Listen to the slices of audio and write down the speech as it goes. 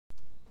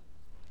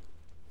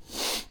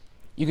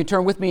You can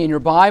turn with me in your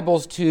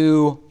Bibles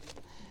to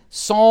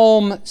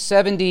Psalm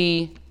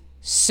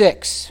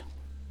 76.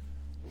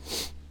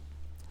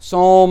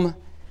 Psalm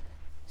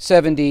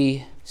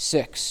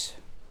 76.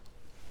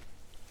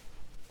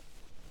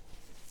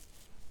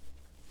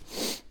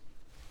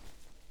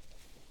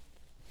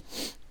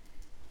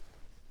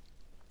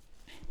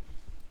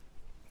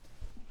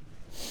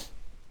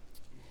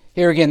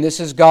 Here again, this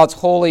is God's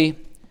holy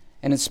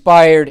and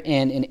inspired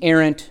and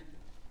inerrant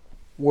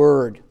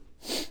word.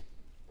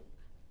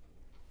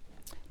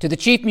 To the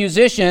chief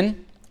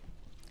musician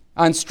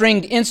on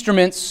stringed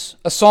instruments,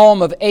 a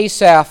psalm of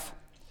Asaph,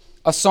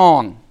 a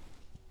song.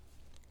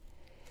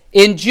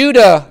 In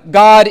Judah,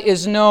 God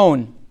is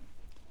known.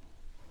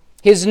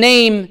 His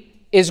name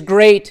is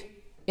great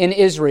in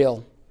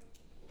Israel.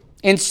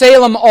 In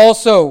Salem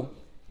also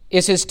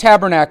is his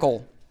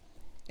tabernacle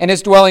and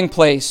his dwelling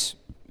place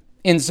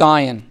in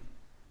Zion.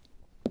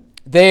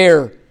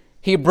 There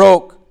he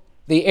broke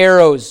the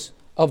arrows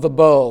of the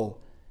bow,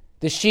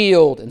 the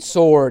shield and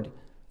sword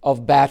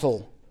of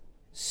battle,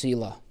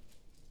 Selah.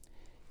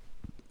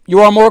 You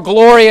are more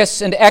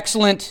glorious and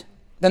excellent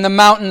than the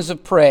mountains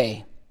of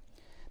prey.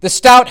 The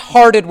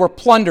stout-hearted were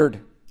plundered.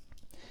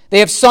 They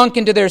have sunk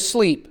into their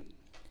sleep,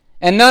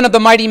 and none of the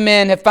mighty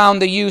men have found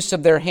the use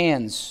of their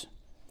hands.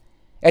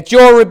 At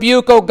your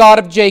rebuke, O God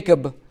of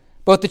Jacob,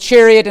 both the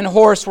chariot and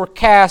horse were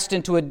cast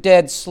into a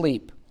dead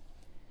sleep.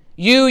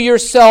 You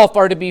yourself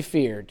are to be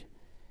feared,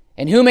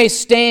 and who may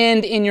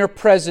stand in your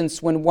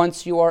presence when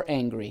once you are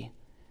angry?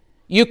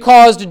 You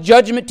caused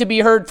judgment to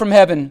be heard from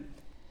heaven.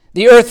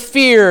 The earth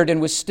feared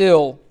and was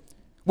still.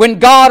 When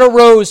God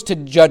arose to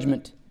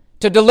judgment,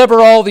 to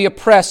deliver all the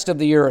oppressed of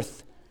the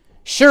earth,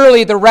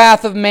 surely the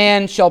wrath of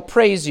man shall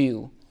praise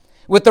you.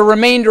 With the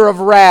remainder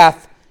of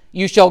wrath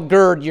you shall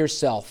gird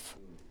yourself.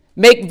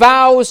 Make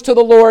vows to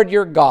the Lord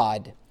your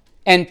God,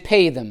 and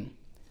pay them.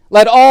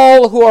 Let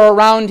all who are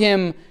around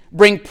him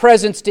bring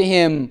presents to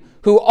him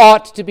who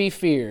ought to be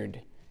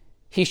feared.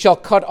 He shall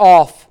cut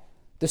off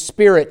the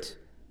spirit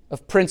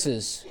of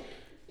princes.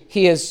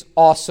 He is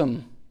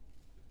awesome.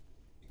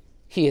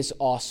 He is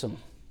awesome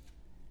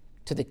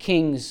to the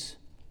kings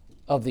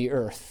of the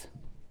earth.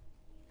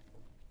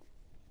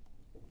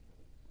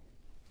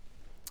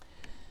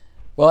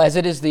 Well, as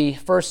it is the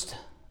first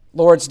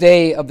Lord's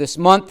Day of this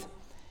month,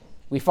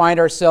 we find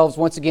ourselves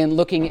once again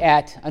looking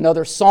at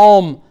another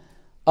psalm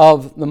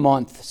of the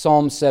month,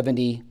 Psalm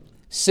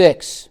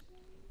 76.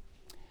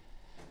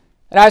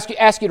 And I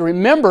ask you to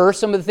remember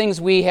some of the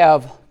things we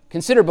have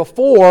considered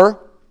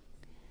before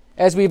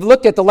as we've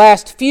looked at the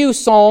last few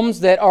psalms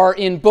that are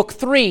in Book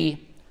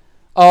 3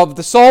 of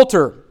the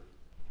Psalter.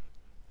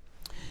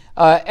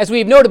 As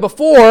we've noted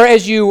before,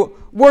 as you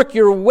work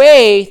your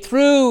way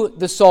through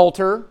the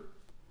Psalter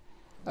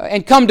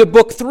and come to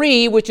Book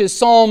 3, which is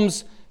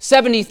Psalms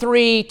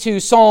 73 to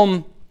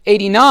Psalm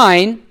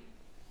 89,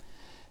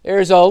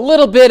 there's a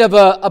little bit of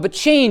a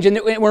change,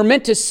 and we're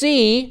meant to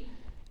see,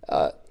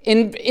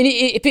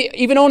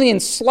 even only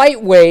in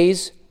slight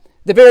ways,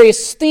 the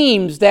various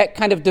themes that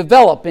kind of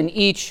develop in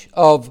each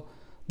of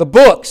the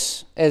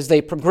books as they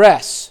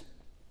progress.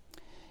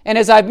 And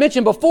as I've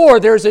mentioned before,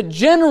 there's a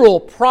general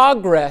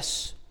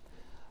progress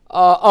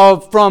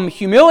from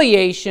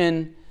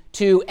humiliation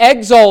to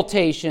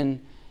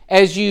exaltation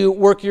as you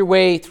work your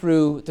way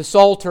through the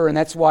Psalter, and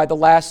that's why the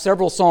last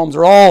several psalms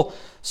are all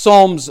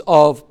psalms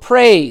of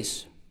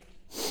praise.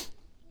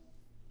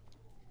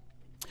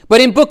 But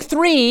in Book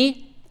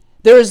 3,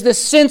 there is this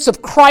sense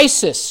of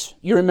crisis,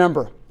 you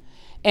remember,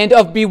 and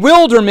of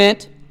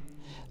bewilderment.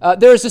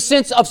 There is a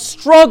sense of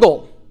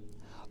struggle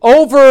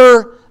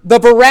over the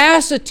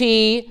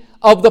veracity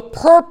of the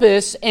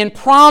purpose and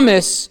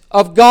promise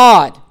of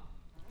God.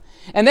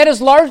 And that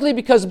is largely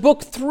because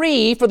Book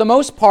 3, for the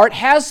most part,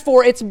 has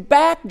for its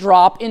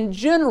backdrop in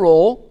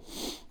general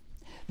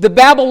the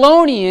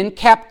Babylonian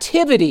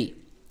captivity,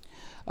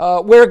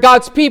 where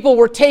God's people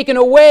were taken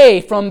away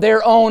from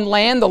their own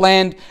land, the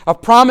land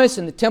of promise,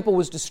 and the temple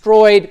was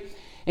destroyed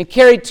and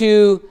carried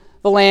to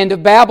the land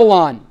of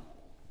Babylon.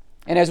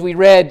 And as we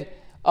read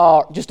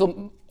just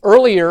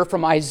earlier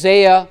from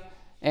Isaiah,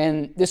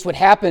 and this would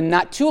happen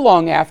not too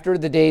long after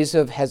the days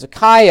of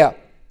Hezekiah,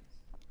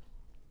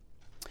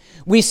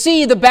 we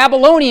see the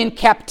Babylonian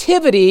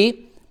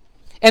captivity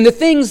and the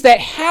things that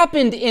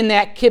happened in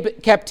that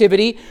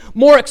captivity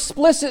more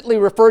explicitly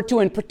referred to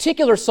in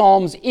particular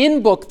psalms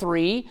in Book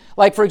 3,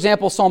 like, for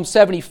example, Psalm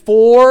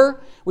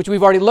 74, which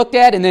we've already looked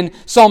at, and then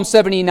Psalm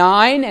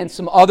 79 and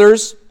some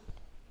others.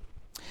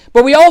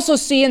 But we also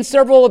see in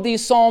several of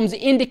these psalms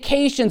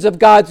indications of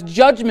God's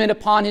judgment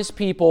upon his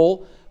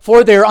people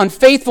for their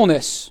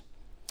unfaithfulness.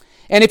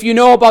 And if you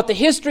know about the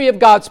history of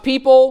God's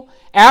people,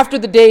 after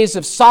the days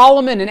of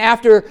Solomon and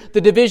after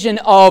the division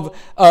of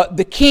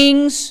the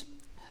kings,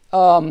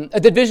 a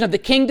division of the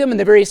kingdom and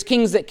the various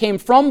kings that came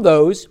from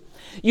those,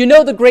 you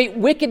know the great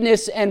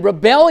wickedness and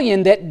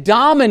rebellion that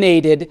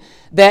dominated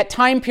that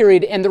time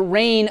period and the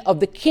reign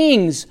of the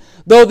kings,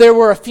 though there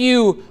were a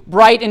few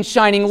bright and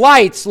shining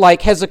lights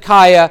like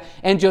Hezekiah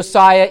and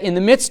Josiah in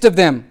the midst of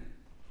them.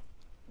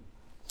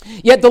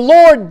 Yet the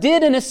Lord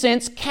did, in a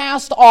sense,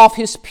 cast off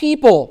his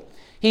people.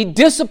 He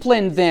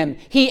disciplined them.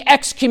 He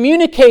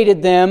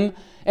excommunicated them.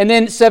 And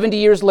then 70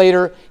 years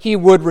later, he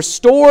would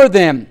restore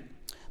them.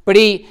 But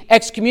he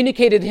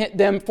excommunicated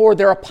them for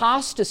their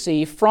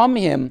apostasy from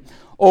him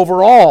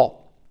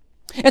overall.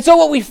 And so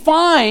what we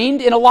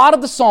find in a lot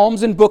of the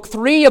Psalms in Book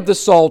 3 of the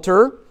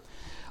Psalter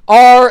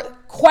are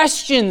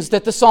questions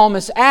that the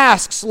psalmist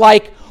asks,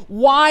 like,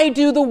 why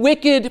do the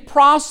wicked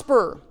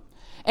prosper?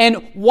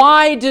 And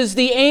why does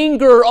the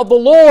anger of the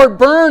Lord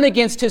burn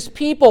against his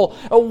people?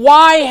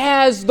 Why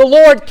has the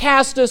Lord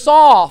cast us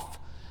off?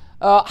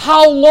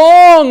 How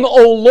long,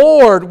 O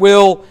Lord,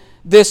 will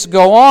this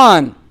go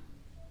on?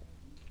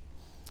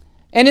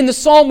 And in the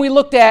psalm we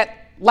looked at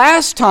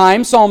last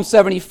time, Psalm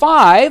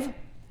 75,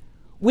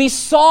 we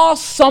saw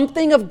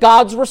something of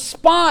God's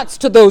response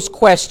to those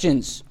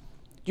questions.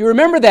 Do you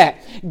remember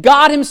that?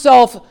 God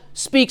himself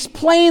speaks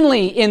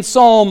plainly in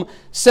Psalm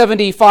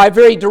 75,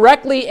 very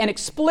directly and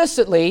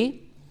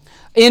explicitly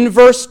in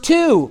verse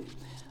 2.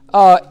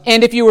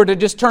 And if you were to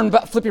just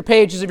flip your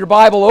pages of your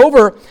Bible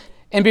over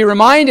and be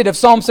reminded of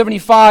Psalm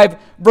 75,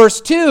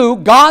 verse 2,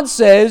 God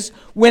says,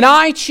 "When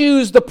I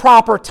choose the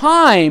proper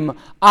time,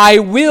 I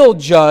will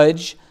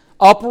judge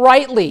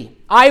uprightly."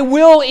 I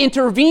will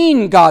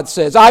intervene, God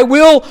says. I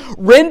will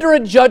render a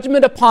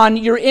judgment upon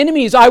your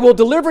enemies. I will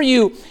deliver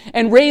you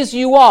and raise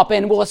you up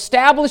and will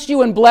establish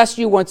you and bless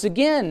you once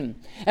again.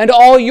 And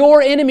all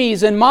your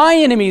enemies and my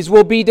enemies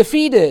will be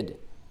defeated.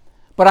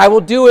 But I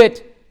will do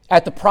it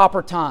at the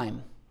proper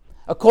time,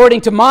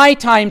 according to my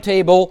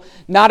timetable,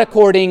 not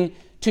according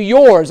to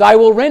yours. I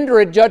will render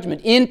a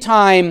judgment in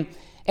time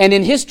and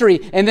in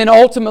history, and then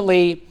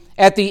ultimately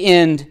at the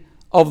end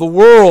of the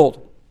world.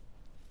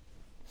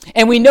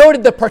 And we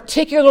noted the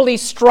particularly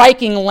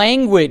striking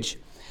language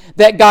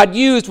that God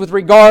used with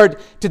regard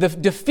to the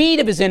defeat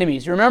of his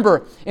enemies. You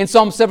remember in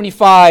Psalm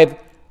 75,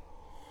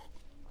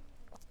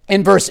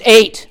 in verse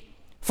 8,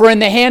 "For in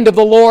the hand of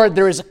the Lord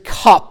there is a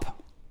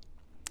cup,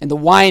 and the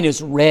wine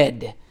is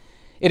red.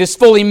 It is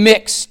fully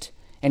mixed,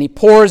 and he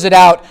pours it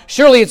out.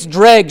 Surely its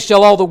dregs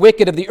shall all the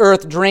wicked of the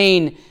earth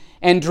drain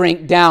and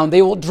drink down."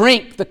 They will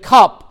drink the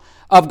cup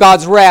of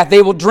God's wrath.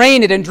 They will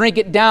drain it and drink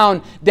it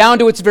down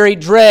to its very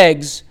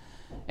dregs.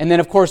 And then,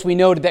 of course, we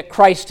noted that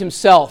Christ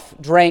himself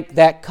drank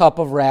that cup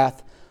of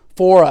wrath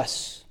for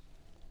us.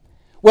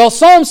 Well,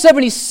 Psalm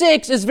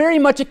 76 is very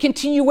much a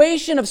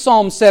continuation of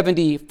Psalm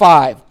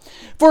 75,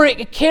 for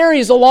it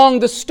carries along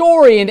the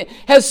story and it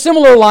has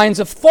similar lines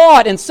of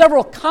thought, and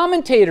several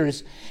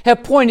commentators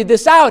have pointed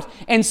this out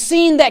and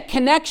seen that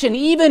connection,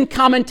 even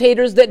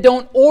commentators that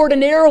don't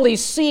ordinarily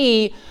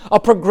see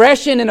a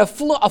progression and a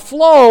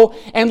flow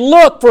and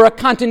look for a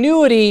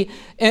continuity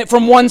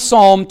from one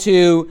psalm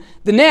to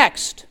the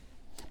next.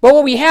 But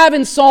what we have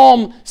in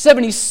Psalm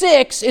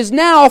 76 is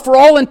now, for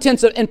all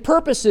intents and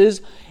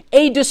purposes,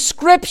 a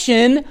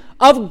description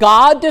of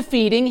God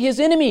defeating his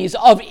enemies,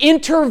 of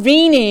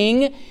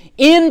intervening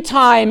in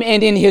time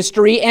and in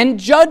history and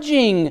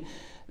judging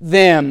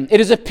them.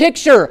 It is a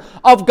picture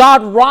of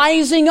God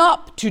rising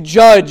up to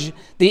judge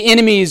the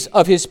enemies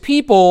of his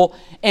people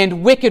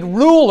and wicked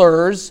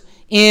rulers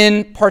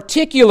in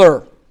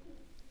particular.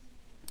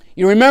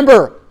 You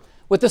remember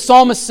what the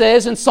psalmist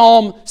says in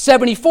Psalm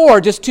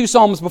 74, just two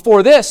psalms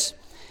before this.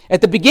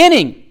 At the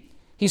beginning,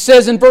 he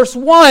says in verse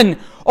 1,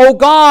 "O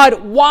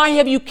God, why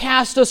have you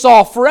cast us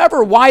off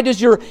forever? Why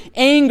does your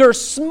anger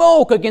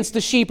smoke against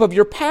the sheep of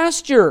your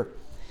pasture?"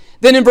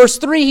 Then in verse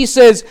 3 he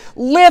says,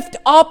 "Lift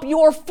up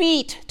your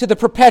feet to the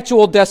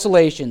perpetual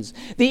desolations."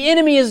 The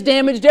enemy has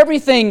damaged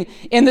everything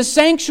in the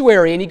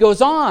sanctuary, and he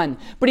goes on.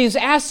 But he's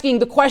asking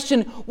the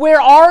question, where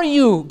are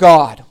you,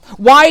 God?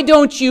 Why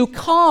don't you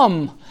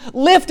come?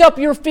 Lift up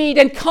your feet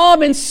and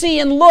come and see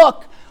and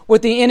look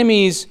what the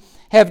enemies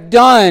have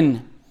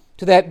done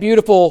to that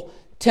beautiful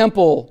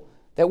temple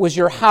that was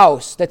your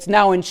house, that's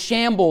now in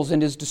shambles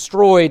and is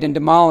destroyed and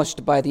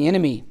demolished by the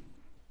enemy.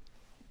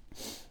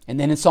 And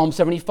then in Psalm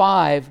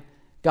 75,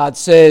 God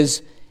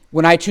says,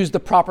 "When I choose the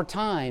proper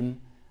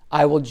time,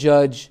 I will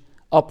judge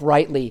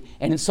uprightly."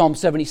 And in Psalm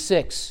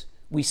 76,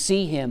 we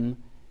see him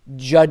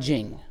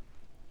judging.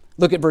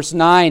 Look at verse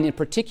 9 in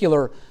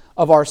particular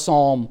of our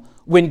psalm.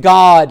 When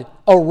God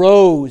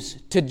arose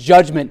to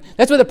judgment.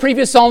 That's what the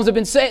previous psalmists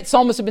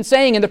have been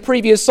saying in the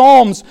previous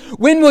psalms.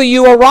 When will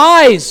you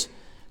arise?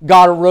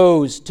 God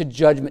arose to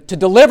judgment, to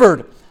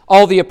deliver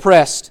all the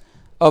oppressed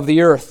of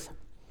the earth.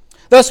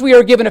 Thus we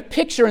are given a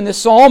picture in this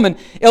psalm, an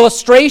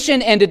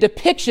illustration and a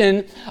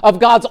depiction of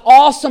God's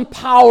awesome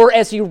power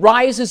as he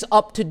rises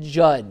up to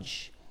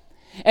judge.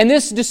 And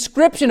this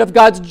description of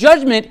God's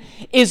judgment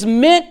is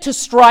meant to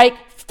strike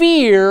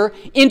fear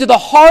into the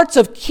hearts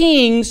of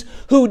kings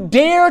who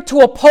dare to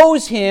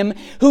oppose him,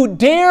 who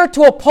dare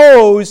to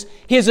oppose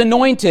his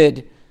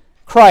anointed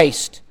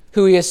Christ,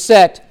 who he has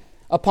set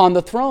upon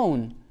the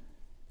throne.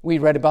 We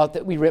read about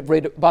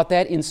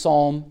that in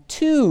Psalm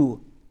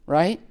 2,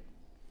 right?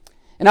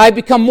 And I've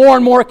become more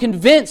and more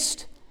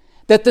convinced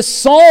that the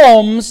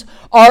Psalms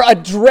are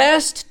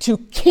addressed to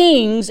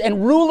kings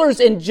and rulers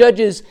and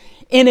judges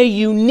in a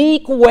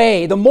unique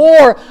way. The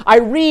more I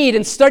read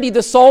and study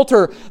the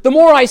Psalter, the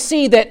more I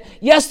see that,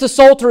 yes, the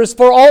Psalter is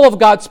for all of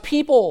God's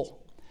people.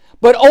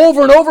 But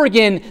over and over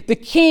again, the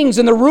kings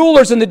and the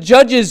rulers and the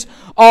judges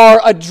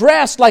are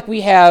addressed like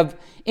we have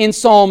in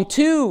Psalm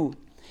 2.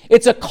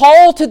 It's a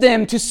call to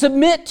them to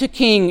submit to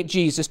King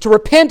Jesus, to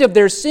repent of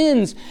their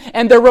sins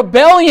and their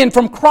rebellion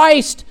from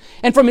Christ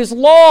and from His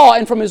law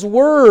and from His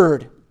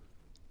word.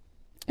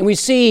 And we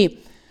see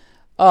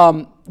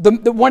one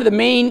of the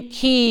main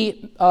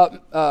key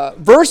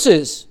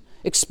verses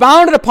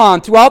expounded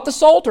upon throughout the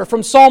Psalter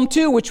from Psalm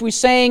 2, which we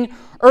sang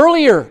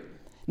earlier.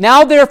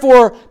 Now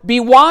therefore be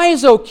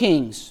wise, O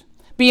kings.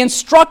 Be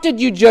instructed,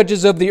 you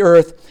judges of the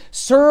earth.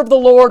 Serve the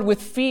Lord with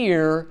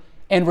fear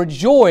and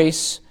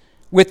rejoice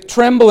with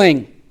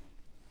trembling.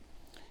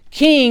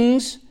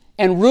 Kings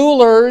and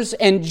rulers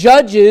and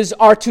judges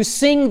are to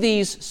sing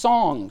these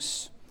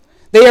songs.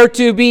 They are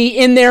to be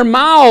in their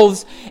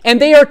mouths,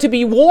 and they are to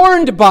be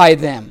warned by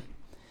them.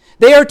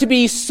 They are to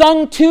be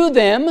sung to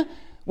them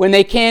when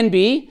they can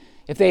be,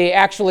 if they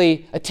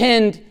actually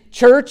attend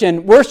church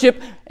and worship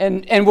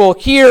and will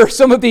hear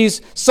some of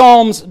these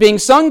psalms being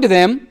sung to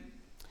them.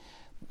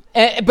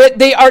 But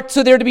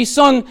they're to be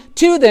sung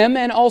to them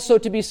and also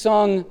to be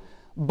sung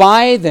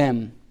by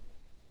them.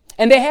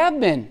 And they have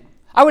been.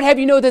 I would have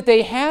you know that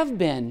they have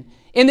been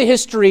in the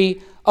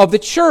history of the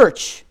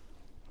church.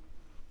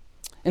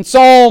 And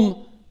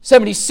Psalm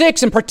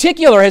 76 in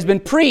particular has been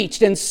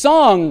preached and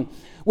sung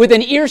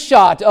within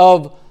earshot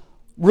of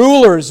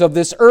rulers of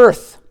this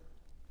earth.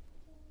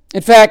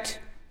 In fact,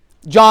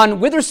 John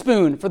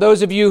Witherspoon, for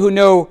those of you who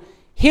know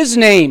his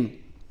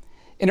name,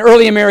 in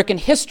early American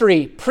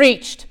history,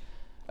 preached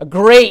a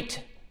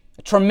great,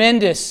 a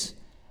tremendous,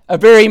 a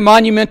very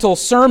monumental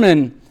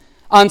sermon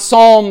on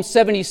Psalm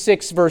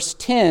 76, verse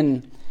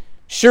 10.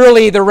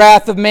 Surely the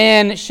wrath of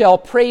man shall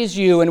praise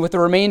you, and with the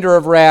remainder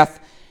of wrath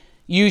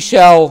you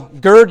shall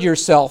gird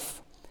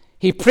yourself.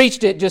 He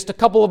preached it just a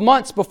couple of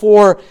months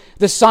before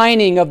the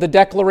signing of the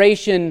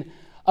Declaration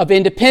of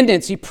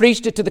Independence. He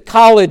preached it to the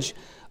College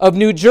of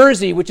New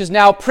Jersey, which is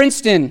now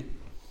Princeton,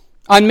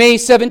 on May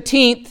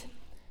 17th,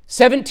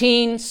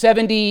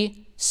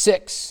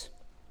 1776.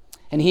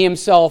 And he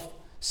himself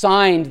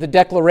signed the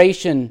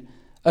Declaration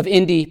of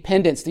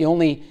Independence, the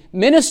only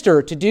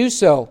minister to do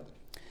so.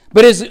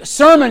 But his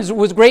sermons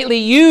was greatly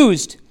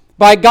used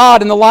by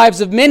God in the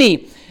lives of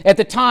many at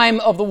the time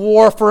of the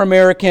War for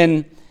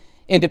American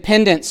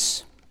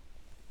Independence.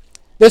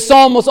 This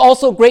psalm was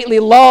also greatly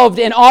loved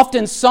and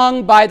often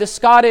sung by the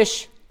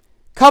Scottish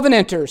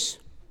Covenanters.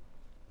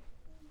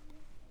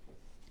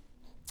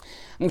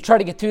 I'm going to try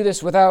to get through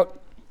this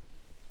without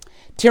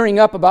tearing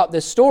up about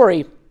this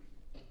story.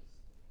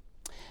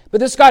 But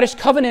the Scottish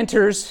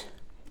Covenanters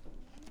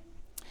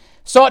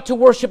sought to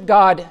worship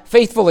God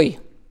faithfully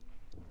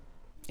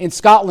in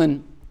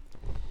Scotland,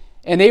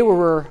 and they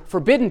were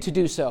forbidden to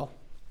do so.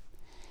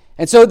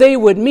 And so they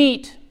would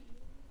meet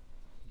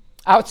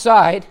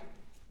outside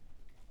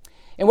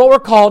in what were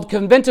called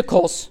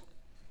conventicles.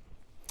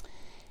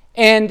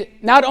 And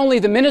not only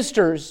the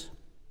ministers,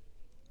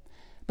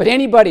 but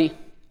anybody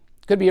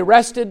could be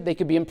arrested, they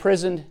could be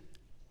imprisoned,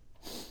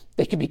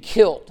 they could be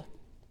killed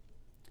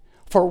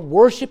for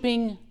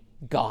worshiping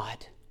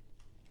God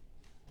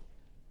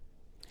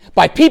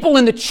by people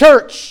in the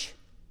church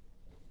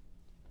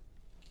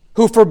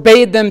who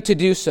forbade them to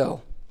do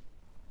so.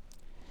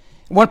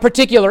 In one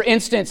particular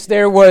instance,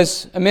 there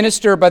was a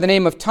minister by the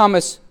name of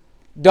Thomas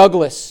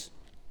Douglas.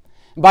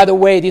 And by the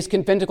way, these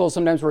conventicles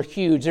sometimes were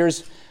huge.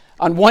 There's,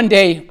 on one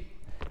day,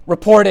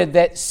 reported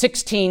that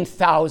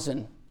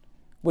 16,000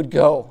 would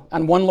go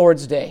on one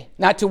Lord's Day.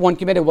 Not to one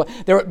conventicle.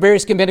 There were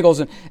various conventicles.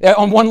 And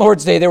on one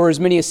Lord's Day, there were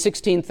as many as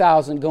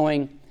 16,000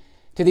 going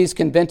to these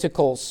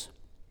conventicles.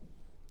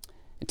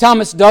 And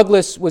Thomas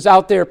Douglas was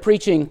out there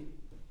preaching,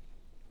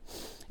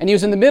 and he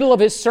was in the middle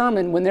of his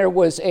sermon when there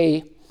was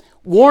a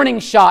warning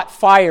shot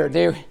fired.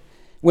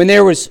 When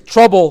there was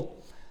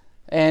trouble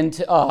and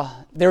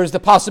there was the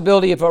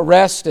possibility of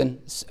arrest and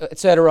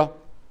etc.,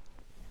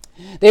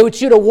 they would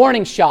shoot a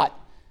warning shot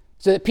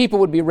so that people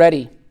would be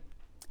ready.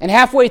 And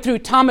halfway through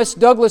Thomas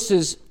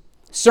Douglas's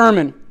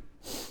sermon,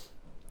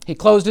 he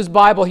closed his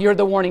Bible, he heard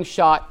the warning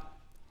shot,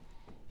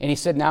 and he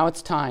said, now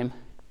it's time.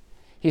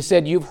 He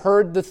said, you've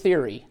heard the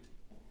theory.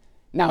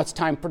 Now it's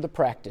time for the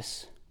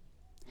practice.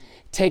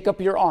 Take up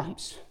your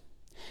arms.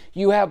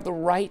 You have the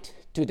right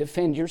to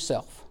defend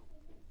yourself.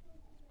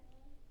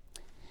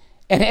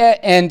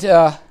 And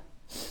the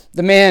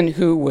man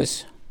who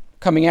was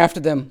coming after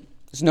them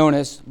is known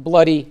as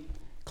Bloody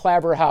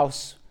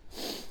Claverhouse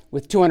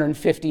with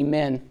 250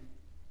 men.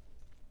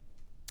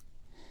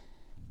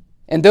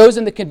 And those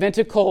in the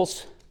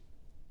conventicles,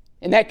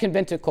 in that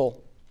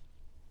conventicle,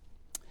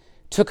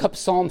 took up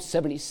Psalm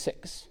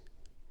 76,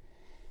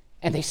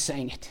 and they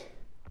sang it.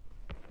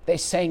 They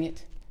sang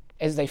it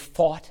as they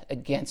fought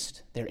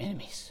against their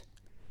enemies.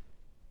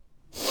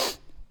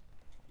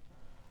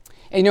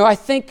 And I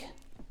think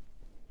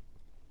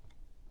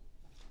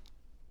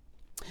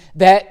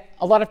that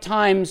a lot of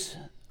times,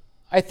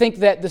 I think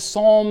that the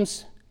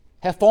Psalms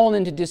have fallen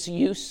into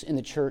disuse in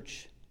the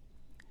church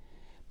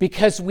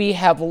because we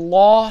have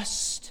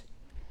lost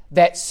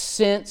that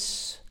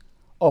sense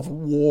of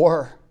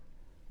war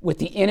with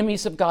the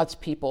enemies of God's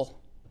people,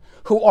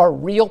 who are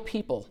real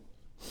people,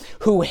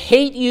 who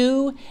hate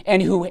you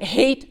and who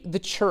hate the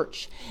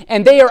church.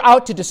 And they are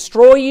out to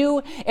destroy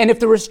you, and if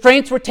the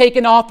restraints were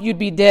taken off, you'd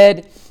be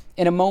dead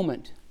in a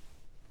moment.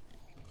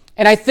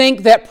 And I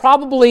think that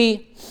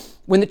probably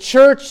when the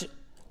church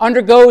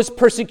undergoes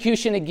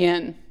persecution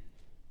again,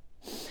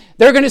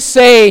 they're going to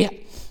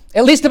say,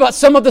 at least about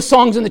some of the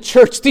songs in the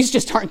church, these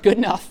just aren't good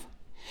enough.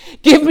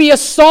 Give me a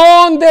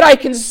song that I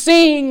can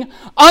sing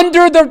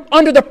under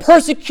the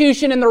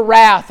persecution and the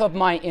wrath of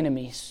my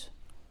enemies.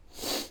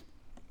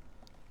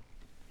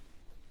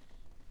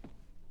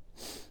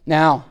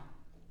 Now,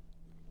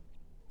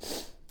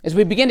 as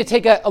we begin to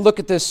take a look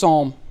at this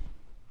psalm,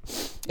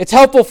 it's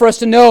helpful for us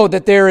to know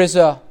that there is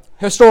a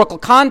historical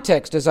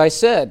context, as I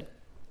said.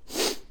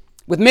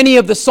 With many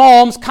of the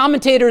psalms,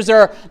 commentators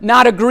are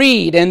not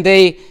agreed, and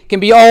they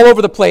can be all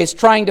over the place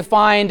trying to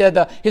find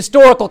the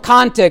historical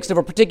context of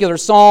a particular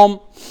psalm.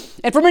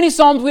 And for many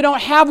psalms, we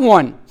don't have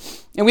one,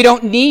 and we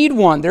don't need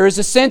one. There is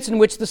a sense in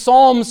which the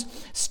psalms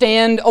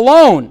stand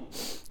alone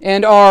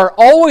and are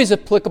always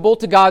applicable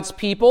to God's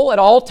people at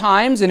all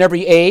times in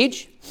every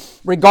age,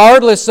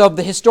 regardless of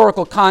the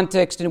historical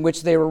context in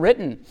which they were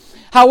written.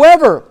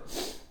 However,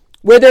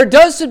 where there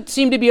does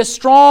seem to be a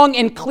strong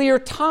and clear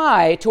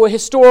tie to a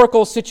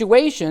historical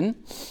situation,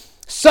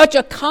 such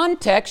a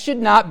context should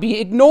not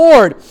be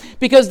ignored,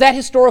 because that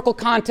historical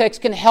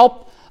context can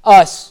help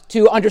us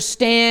to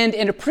understand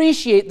and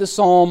appreciate the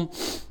psalm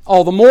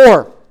all the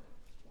more.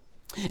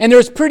 And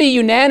there's pretty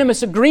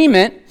unanimous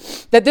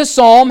agreement that this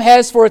psalm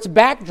has for its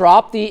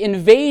backdrop the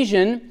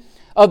invasion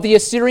of the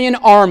Assyrian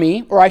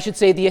army, or I should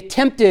say the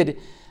attempted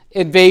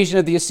invasion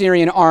of the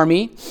Assyrian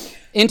army,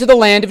 into the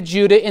land of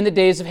Judah in the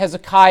days of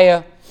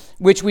Hezekiah,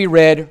 which we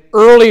read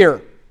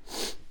earlier.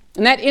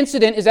 And that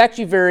incident is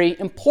actually very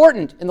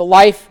important in the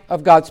life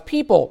of God's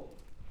people.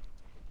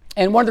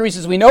 And one of the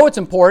reasons we know it's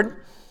important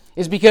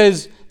is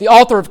because the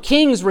author of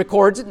Kings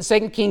records it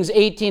in 2 Kings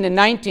 18 and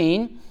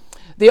 19.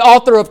 The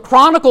author of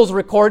Chronicles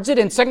records it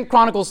in 2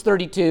 Chronicles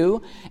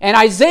 32. And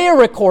Isaiah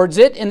records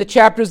it in the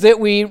chapters that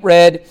we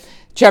read,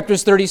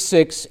 chapters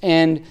 36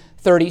 and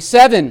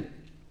 37.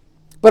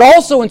 But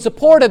also in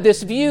support of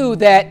this view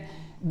that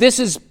this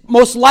is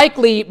most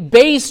likely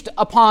based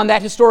upon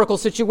that historical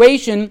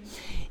situation,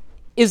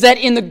 is that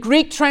in the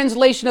Greek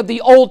translation of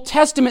the Old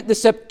Testament, the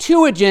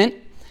Septuagint,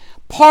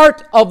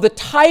 part of the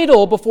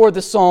title before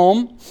the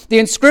psalm, the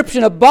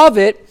inscription above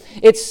it,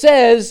 it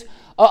says,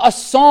 a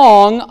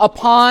song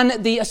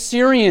upon the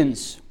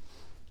Assyrians.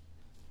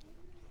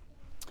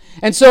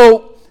 And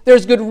so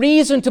there's good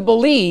reason to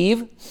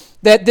believe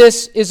that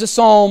this is a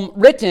psalm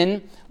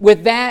written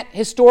with that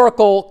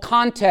historical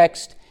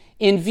context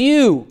in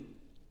view.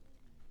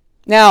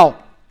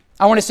 Now,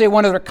 I want to say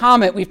one other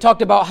comment. We've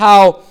talked about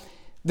how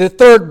the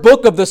third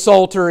book of the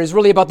Psalter is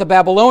really about the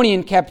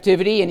Babylonian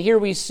captivity, and here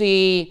we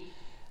see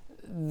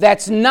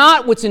that's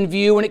not what's in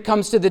view when it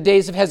comes to the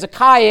days of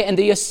Hezekiah and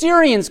the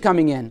Assyrians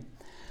coming in.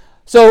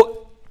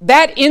 So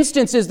that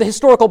instance is the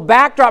historical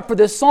backdrop for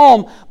this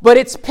psalm, but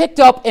it's picked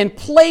up and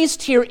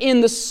placed here in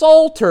the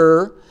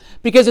Psalter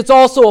because it's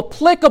also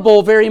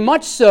applicable very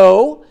much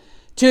so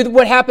to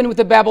what happened with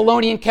the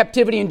Babylonian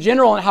captivity in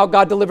general and how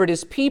God delivered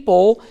his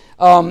people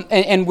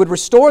and would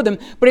restore them.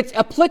 But it's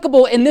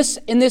applicable in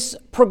this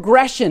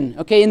progression,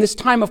 okay, in this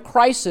time of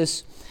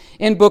crisis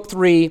in Book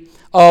 3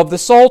 of the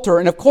Psalter.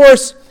 And of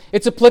course,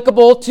 it's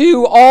applicable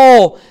to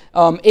all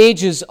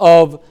ages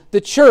of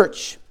the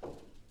church.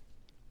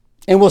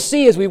 And we'll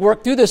see as we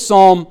work through this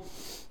psalm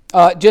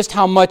just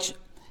how much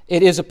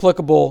it is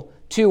applicable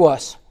to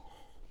us.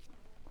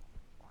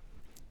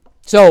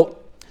 So,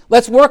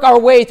 let's work our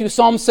way through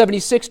Psalm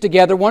 76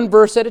 together, one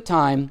verse at a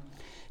time,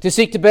 to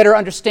seek to better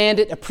understand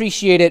it,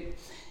 appreciate it,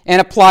 and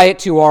apply it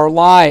to our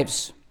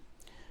lives.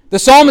 The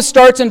psalmist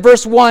starts in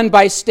verse 1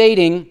 by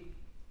stating,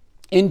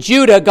 "In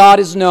Judah God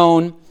is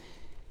known,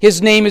 his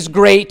name is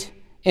great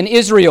in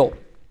Israel."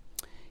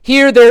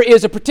 Here there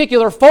is a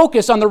particular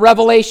focus on the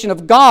revelation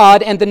of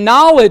God and the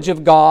knowledge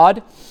of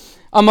God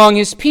among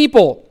his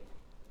people.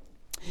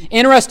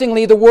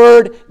 Interestingly, the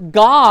word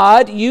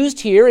God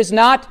used here is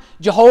not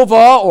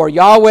Jehovah or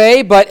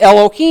Yahweh, but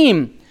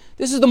Elohim.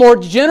 This is the more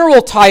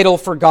general title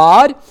for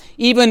God.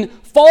 Even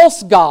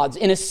false gods,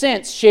 in a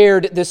sense,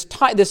 shared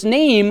this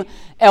name,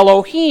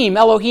 Elohim.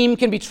 Elohim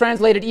can be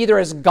translated either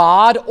as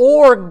God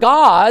or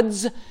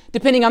gods,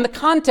 depending on the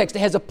context. It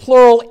has a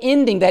plural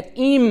ending, that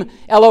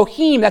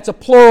Elohim, that's a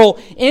plural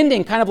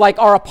ending, kind of like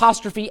our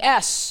apostrophe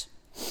S.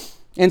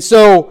 And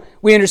so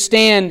we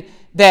understand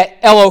that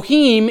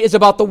Elohim is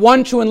about the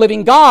one true and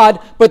living God,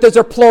 but there's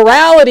a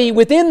plurality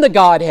within the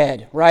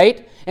Godhead,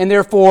 right? And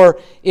therefore,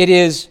 it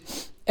is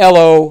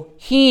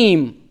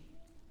Elohim.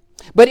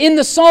 But in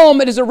the psalm,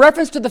 it is a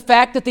reference to the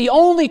fact that the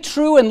only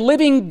true and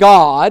living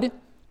God,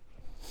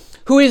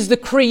 who is the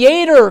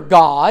creator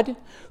God,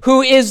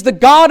 who is the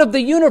God of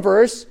the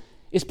universe,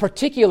 is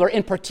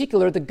in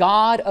particular the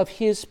God of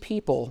his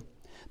people,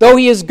 Though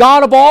he is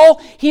God of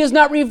all, he has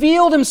not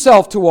revealed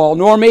himself to all,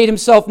 nor made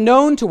himself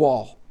known to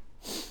all.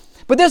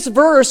 But this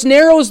verse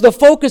narrows the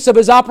focus of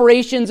his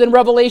operations and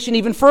revelation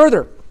even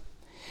further.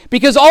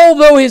 Because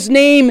although his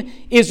name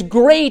is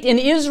great in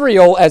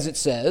Israel, as it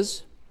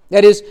says,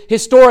 that is,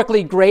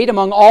 historically great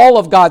among all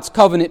of God's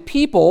covenant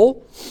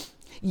people,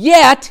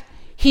 yet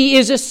he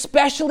is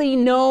especially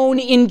known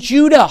in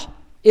Judah,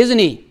 isn't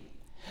he?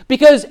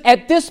 Because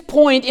at this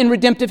point in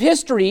redemptive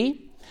history,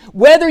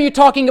 whether you're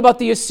talking about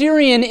the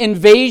Assyrian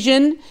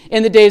invasion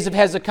in the days of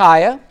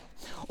Hezekiah,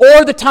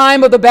 or the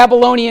time of the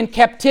Babylonian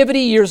captivity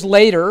years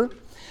later,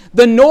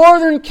 the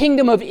northern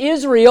kingdom of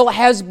Israel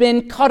has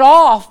been cut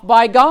off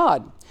by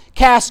God,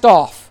 cast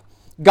off.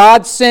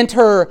 God sent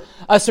her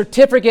a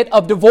certificate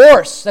of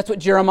divorce. That's what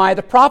Jeremiah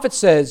the prophet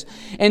says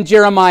in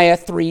Jeremiah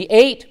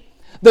 3:8.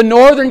 The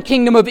northern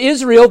kingdom of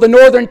Israel, the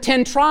northern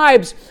 10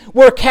 tribes,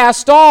 were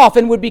cast off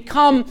and would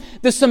become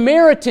the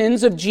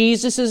Samaritans of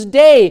Jesus'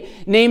 day,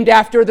 named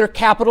after their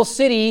capital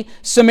city,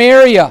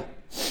 Samaria.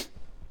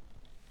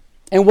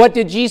 And what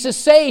did Jesus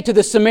say to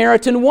the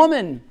Samaritan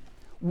woman?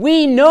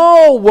 We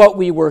know what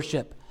we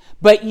worship,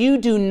 but you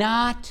do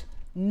not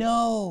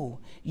know.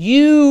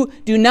 You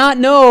do not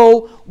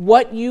know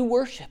what you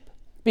worship,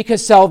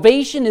 because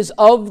salvation is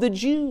of the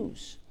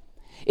Jews.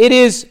 It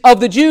is of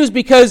the Jews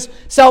because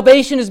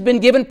salvation has been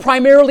given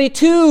primarily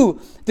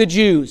to the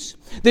Jews.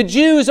 The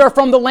Jews are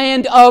from the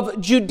land of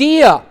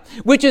Judea,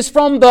 which is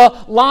from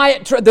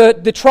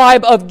the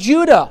tribe of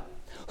Judah,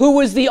 who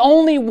was the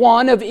only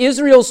one of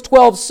Israel's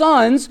 12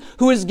 sons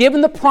who was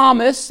given the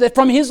promise that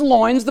from his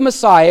loins the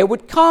Messiah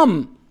would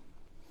come.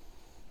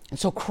 And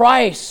so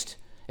Christ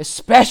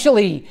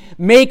especially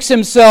makes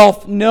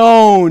himself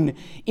known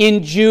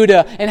in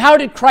Judah. And how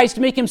did Christ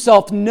make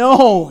himself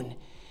known?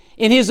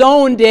 In his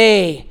own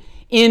day,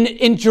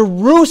 in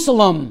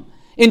Jerusalem,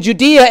 in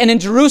Judea and in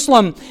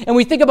Jerusalem. And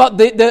we think about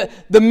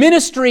the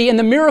ministry and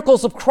the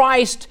miracles of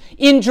Christ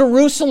in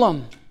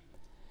Jerusalem.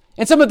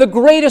 And some of the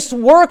greatest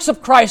works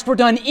of Christ were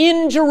done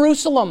in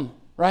Jerusalem,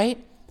 right?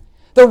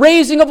 The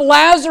raising of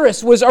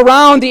Lazarus was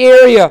around the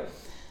area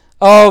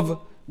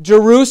of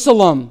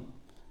Jerusalem,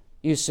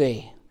 you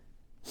see.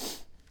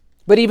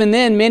 But even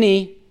then,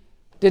 many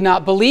did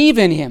not believe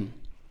in him.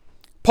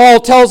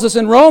 Paul tells us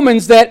in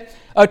Romans that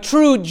a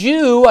true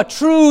Jew, a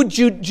true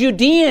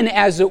Judean,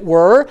 as it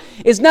were,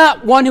 is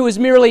not one who is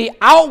merely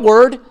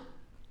outward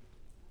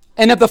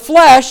and of the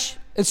flesh,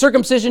 and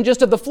circumcision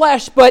just of the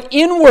flesh, but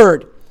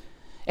inward.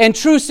 And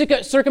true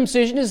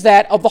circumcision is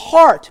that of the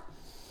heart.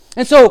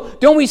 And so,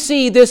 don't we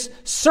see this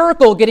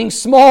circle getting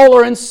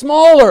smaller and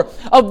smaller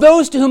of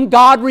those to whom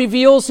God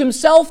reveals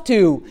himself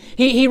to?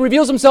 He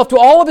reveals himself to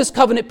all of his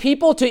covenant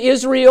people, to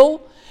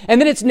Israel, and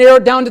then it's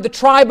narrowed down to the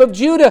tribe of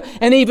Judah.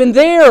 And even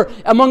there,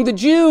 among the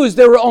Jews,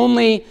 there were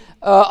only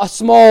a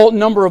small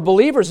number of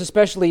believers,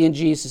 especially in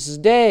Jesus'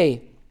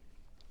 day.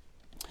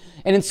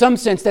 And in some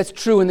sense, that's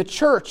true in the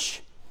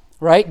church,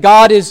 right?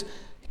 God is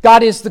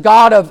the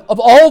God of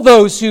all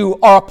those who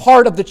are a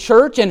part of the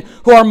church and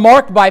who are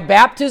marked by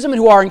baptism and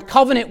who are in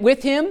covenant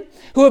with him,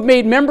 who have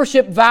made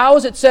membership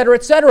vows, etc.,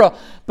 etc.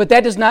 But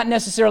that does not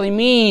necessarily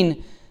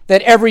mean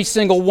that every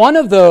single one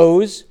of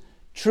those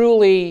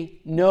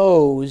truly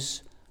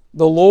knows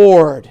the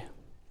Lord.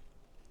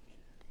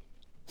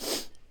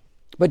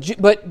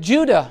 But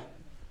Judah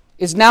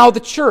is now the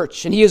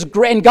church, and he is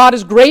great, and God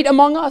is great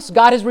among us.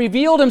 God has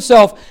revealed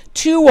himself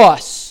to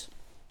us.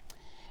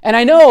 And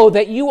I know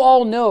that you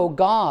all know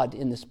God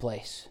in this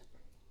place.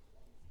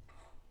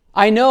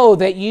 I know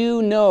that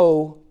you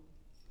know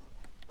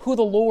who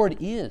the Lord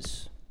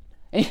is.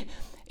 And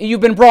you've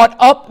been brought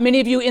up,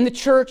 many of you, in the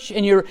church,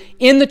 and you're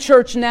in the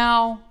church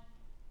now.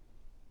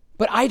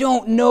 But I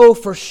don't know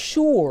for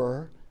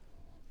sure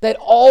that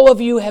all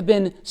of you have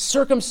been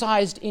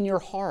circumcised in your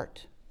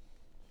heart.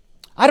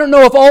 I don't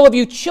know if all of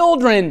you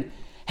children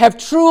have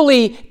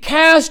truly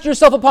cast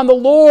yourself upon the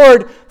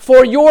Lord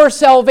for your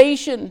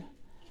salvation,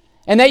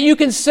 and that you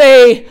can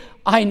say,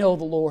 I know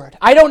the Lord.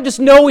 I don't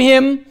just know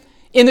him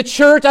in the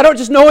church. I don't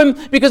just know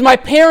him because my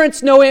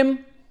parents know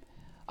him.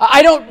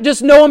 I don't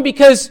just know him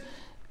because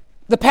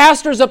the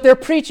pastor's up there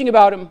preaching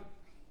about him.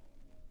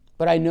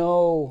 But I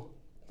know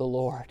the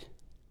Lord.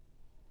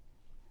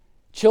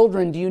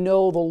 Children, do you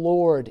know the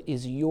Lord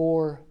is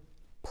your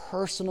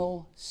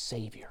personal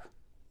Savior?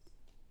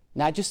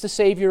 Not just the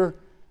Savior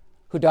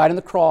who died on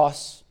the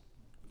cross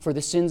for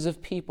the sins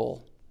of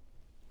people,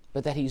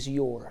 but that he's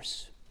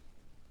yours.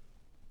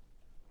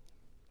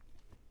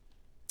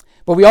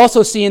 But we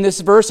also see in this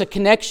verse a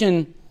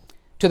connection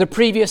to the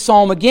previous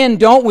psalm again,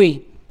 don't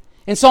we?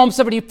 In Psalm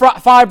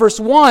 75, verse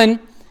 1,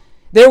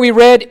 there we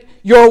read,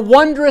 your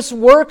wondrous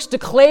works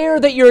declare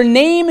that your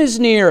name is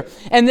near.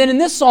 And then in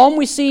this psalm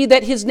we see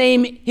that his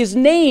name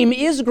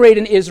is great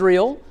in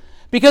Israel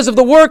because of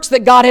the works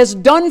that God has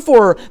done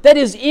for her, that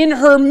is in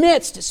her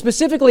midst,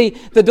 specifically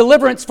the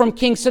deliverance from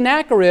King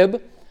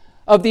Sennacherib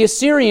of the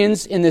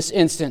Assyrians in this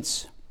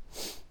instance.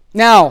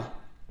 Now,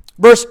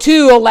 verse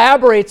 2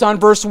 elaborates on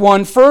verse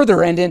 1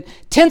 further and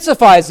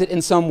intensifies it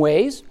in some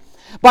ways.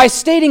 by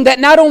stating that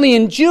not only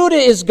in Judah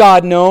is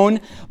God known,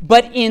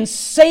 but in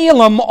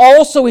Salem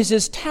also is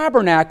his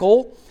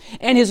tabernacle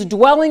and his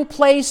dwelling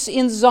place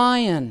in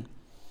Zion.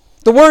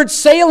 The word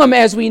Salem,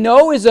 as we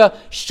know, is a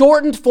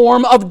shortened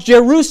form of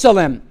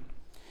Jerusalem.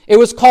 It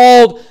was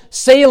called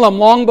Salem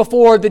long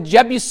before the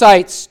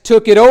Jebusites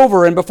took it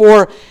over and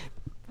before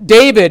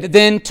David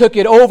then took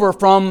it over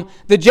from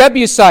the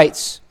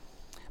Jebusites.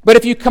 But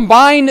if you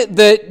combine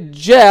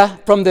the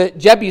from the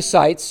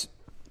Jebusites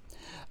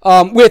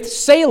with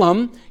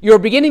Salem, you're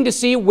beginning to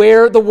see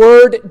where the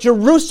word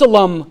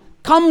Jerusalem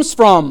comes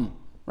from,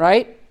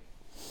 right?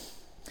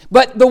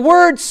 But the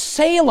word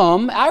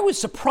Salem, I was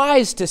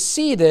surprised to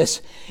see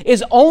this,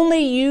 is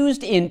only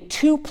used in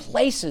 2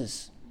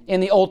 places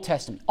in the Old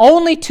Testament.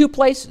 Only 2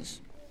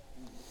 places.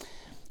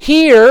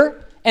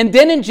 Here, and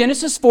then in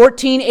Genesis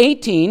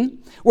 14:18,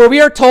 where we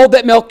are told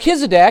that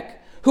Melchizedek,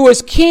 who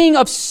was king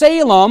of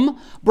Salem,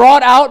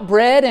 brought out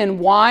bread and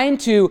wine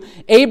to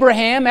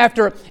Abraham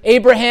after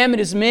Abraham and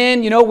his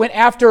men, went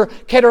after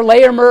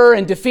Chedorlaomer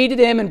and defeated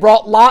him and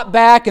brought Lot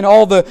back and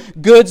all the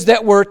goods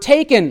that were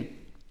taken.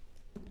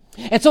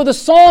 And so the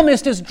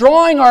psalmist is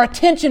drawing our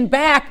attention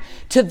back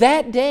to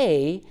that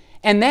day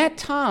and that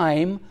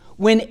time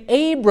when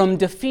Abram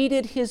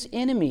defeated his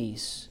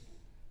enemies.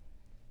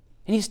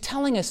 And he's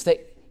telling us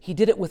that he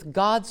did it with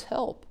God's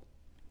help,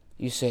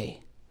 you see.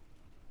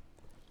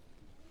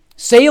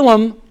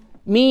 Salem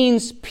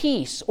means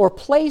peace or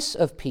place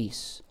of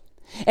peace.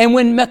 And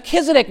when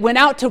Melchizedek went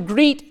out to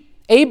greet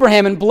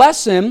Abraham and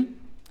bless him,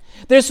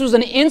 this was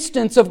an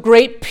instance of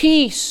great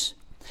peace,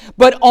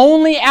 but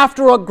only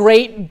after a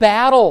great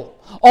battle,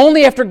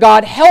 only after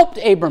God helped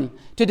Abram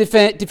to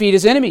defeat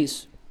his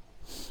enemies.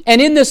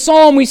 And in this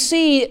psalm we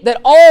see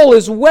that all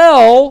is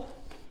well.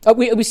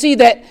 We see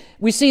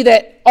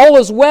that all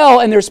is well,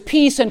 and there's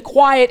peace and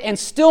quiet and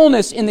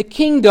stillness in the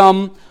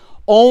kingdom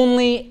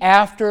only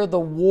after the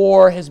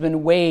war has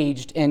been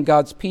waged and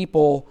God's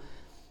people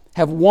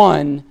have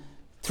won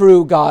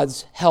through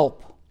God's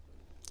help.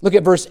 Look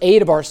at verse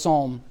 8 of our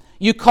psalm.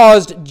 You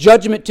caused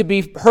judgment to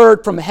be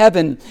heard from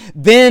heaven.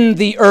 Then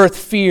the earth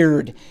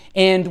feared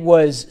and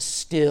was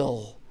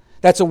still.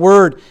 That's a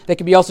word that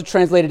can be also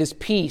translated as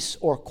peace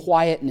or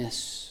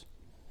quietness.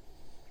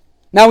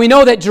 Now we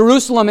know that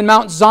Jerusalem and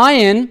Mount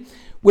Zion,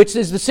 which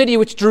is the city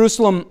which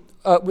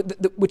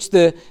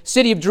the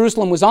city of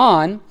Jerusalem was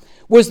on,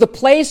 was the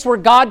place where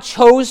God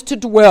chose to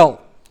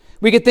dwell.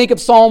 We could think of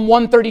Psalm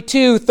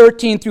 132,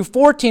 13 through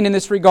 14 in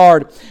this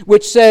regard,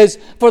 which says,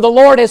 "For the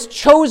Lord has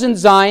chosen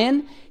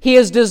Zion, he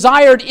has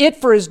desired it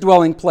for his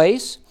dwelling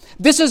place.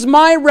 This is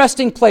my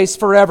resting place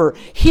forever.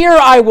 Here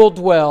I will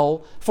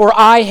dwell, for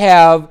I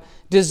have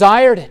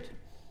desired it."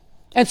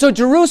 And so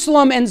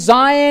Jerusalem and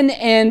Zion,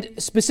 and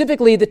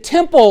specifically the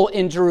temple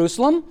in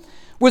Jerusalem,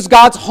 was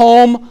God's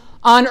home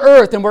on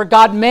earth and where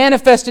God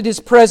manifested his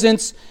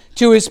presence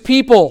to his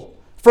people.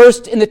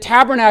 First in the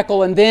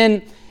tabernacle and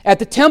then at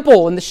the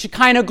temple, and the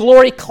Shekinah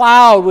glory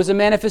cloud was a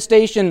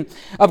manifestation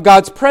of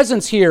God's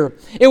presence here.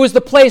 It was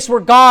the place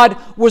where God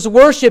was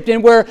worshipped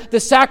and where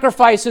the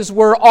sacrifices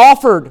were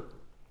offered.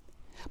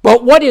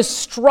 But what is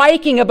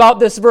striking about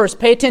this verse,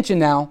 pay attention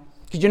now,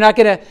 because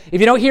if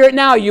you don't hear it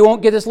now, you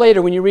won't get this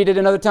later when you read it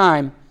another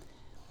time.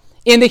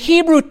 In the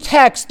Hebrew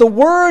text, the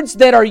words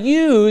that are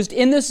used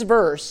in this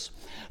verse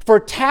for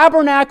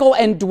tabernacle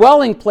and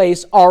dwelling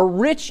place are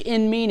rich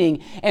in meaning,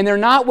 and they're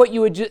not what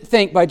you would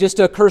think by just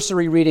a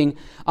cursory reading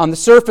on the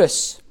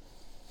surface.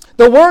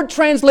 The word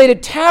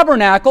translated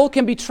tabernacle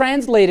can be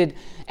translated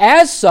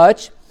as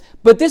such,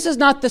 but this is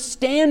not the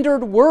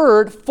standard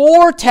word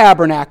for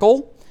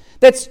tabernacle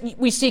that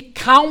we see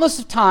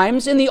countless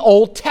times in the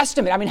Old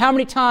Testament. I mean, how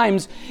many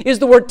times is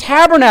the word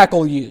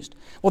tabernacle used?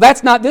 Well,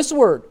 that's not this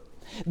word.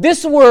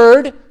 This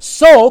word,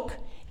 sok,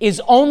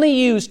 is only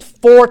used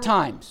 4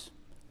 times.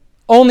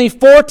 Only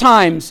 4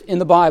 times in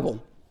the Bible.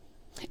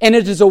 And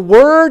it is a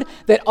word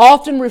that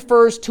often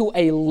refers to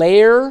a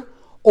lair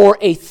or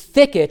a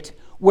thicket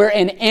where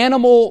an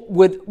animal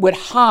would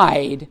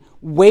hide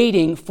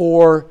waiting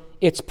for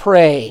its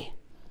prey.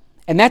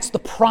 And that's the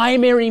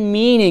primary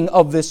meaning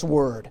of this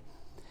word.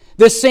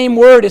 This same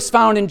word is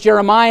found in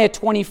Jeremiah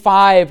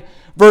 25,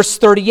 verse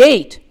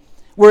 38,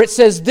 where it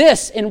says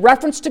this in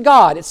reference to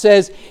God. It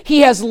says,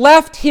 "He has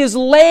left his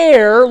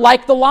lair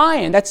like the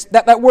lion."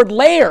 That word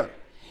lair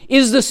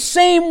is the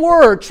same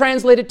word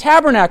translated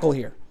tabernacle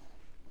here.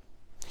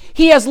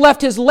 He has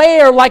left his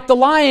lair like the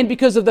lion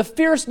because of the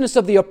fierceness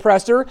of the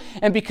oppressor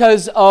and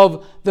because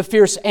of the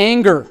fierce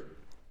anger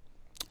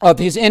of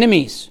his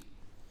enemies.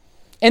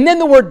 And then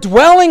the word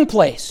dwelling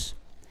place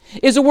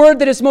is a word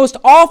that is most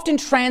often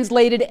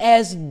translated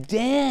as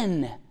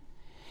den.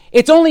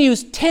 It's only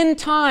used 10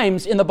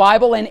 times in the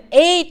Bible, and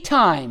 8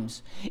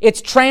 times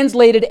it's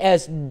translated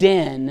as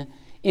den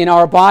in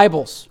our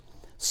Bibles.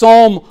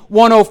 Psalm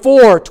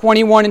 104,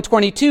 21 and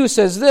 22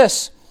 says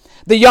this,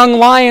 "The young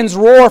lions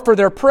roar for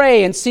their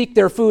prey and seek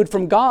their food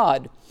from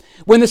God.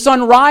 When the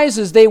sun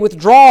rises, they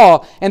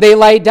withdraw and they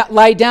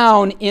lie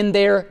down in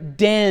their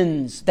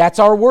dens." That's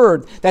our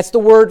word. That's the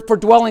word for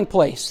dwelling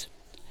place.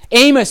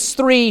 Amos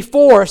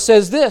 3:4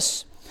 says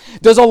this,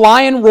 Does a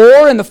lion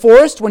roar in the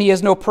forest when he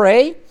has no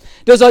prey?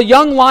 Does a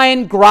young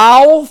lion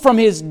growl from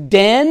his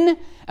den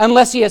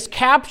unless he has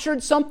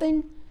captured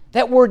something?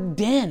 That word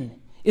den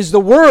is the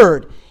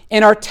word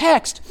in our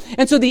text.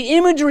 And so the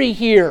imagery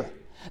here,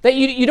 that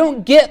you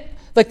don't get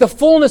like the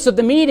fullness of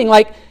the meaning,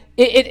 like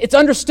it's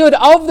understood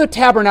of the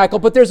tabernacle,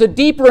 but there's a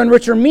deeper and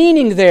richer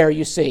meaning there,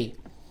 you see.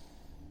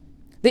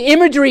 The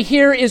imagery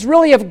here is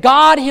really of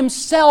God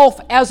himself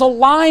as a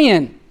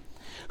lion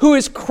who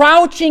is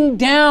crouching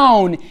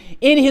down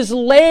in his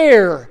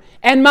lair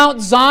at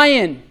Mount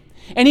Zion,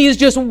 and he is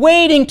just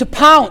waiting to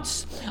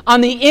pounce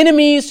on the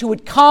enemies who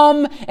would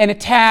come and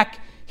attack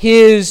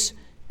his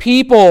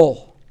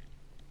people.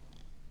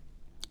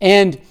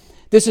 And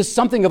this is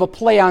something of a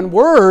play on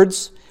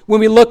words when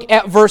we look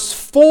at verse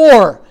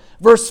 4.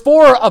 Verse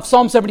 4 of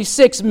Psalm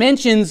 76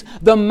 mentions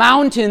the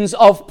mountains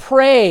of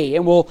prey,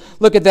 and we'll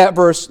look at that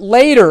verse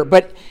later,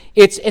 but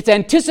it's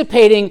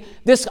anticipating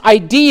this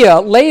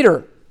idea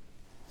later.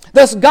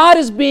 Thus, God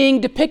is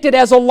being depicted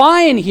as a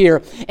lion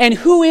here. And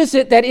who is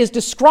it that is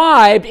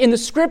described in the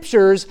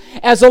Scriptures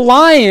as a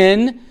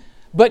lion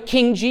but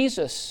King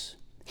Jesus?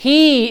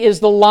 He is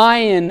the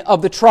Lion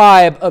of the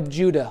tribe of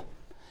Judah.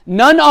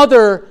 None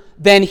other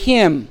than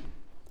him.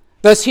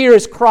 Thus, here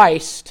is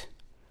Christ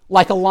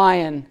like a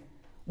lion,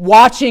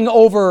 watching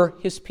over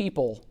his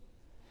people,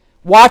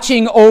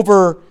 watching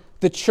over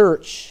the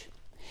church.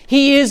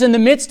 He is in the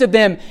midst of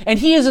them, and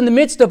he is in the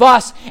midst of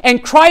us.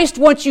 And Christ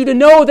wants you to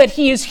know that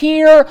he is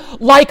here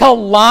like a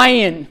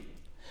lion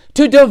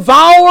to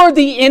devour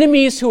the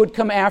enemies who would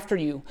come after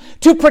you,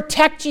 to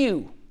protect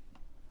you.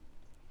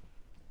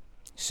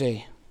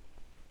 See,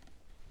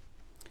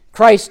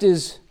 Christ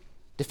is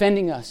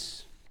defending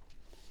us.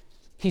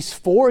 He's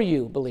for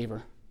you,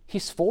 believer.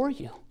 He's for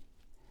you.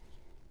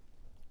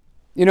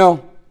 You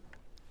know,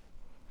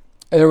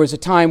 there was a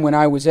time when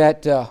I was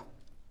at a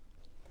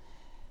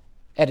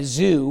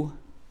zoo,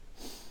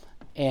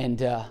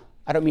 and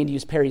I don't mean to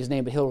use Perry's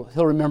name, but he'll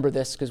remember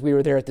this because we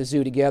were there at the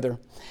zoo together.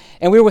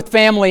 And we were with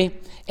family,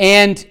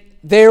 and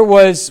we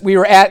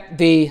were at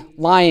the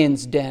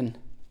lion's den.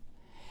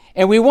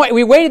 And we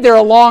waited there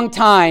a long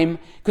time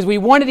because we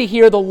wanted to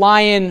hear the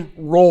lion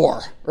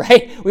roar,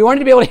 right? We wanted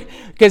to be able to,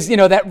 because,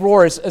 that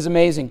roar is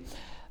amazing.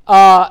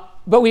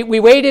 But we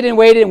waited and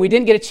waited, and we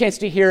didn't get a chance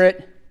to hear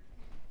it.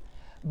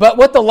 But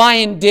what the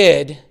lion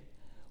did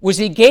was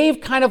he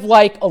gave kind of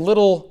like a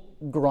little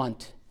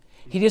grunt.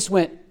 He just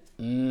went,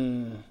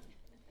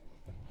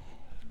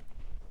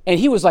 And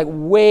he was like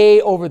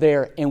way over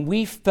there, and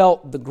we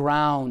felt the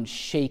ground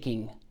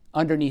shaking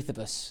underneath of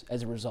us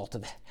as a result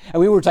of that.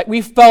 And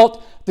we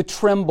felt the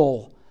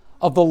tremble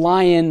of the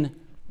lion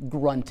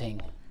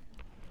grunting.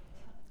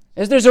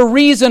 As there's a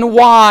reason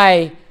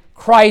why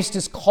Christ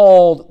is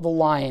called the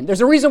lion.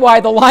 There's a reason why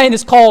the lion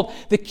is called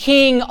the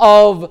king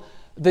of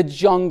the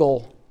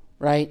jungle,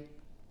 right?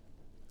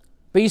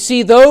 But you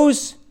see,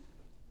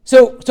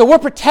 so we're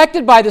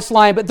protected by this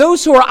lion, but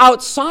those who are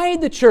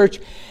outside the church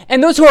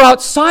and those who are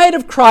outside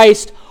of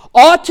Christ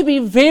ought to be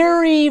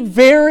very,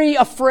 very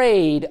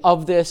afraid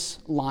of this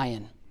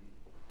lion,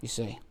 you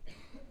see.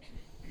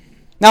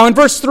 Now in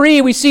verse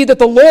 3, we see that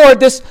the Lord,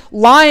 this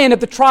lion of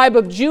the tribe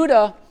of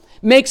Judah,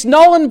 makes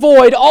null and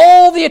void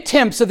all the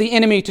attempts of the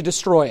enemy to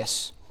destroy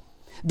us.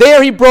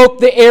 There he broke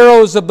the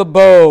arrows of the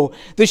bow,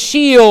 the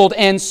shield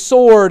and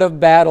sword of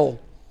battle.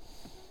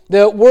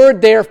 The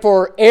word there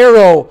for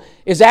arrow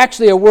is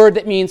actually a word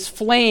that means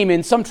flame.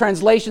 In some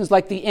translations,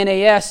 like the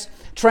NAS,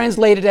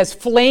 translated as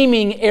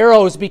flaming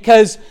arrows,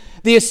 because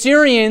the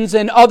Assyrians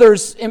and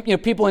others,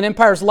 people in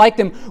empires like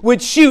them,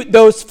 would shoot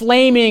those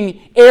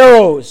flaming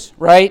arrows,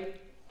 right?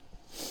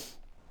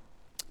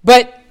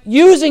 But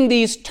using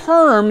these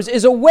terms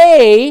is a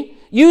way,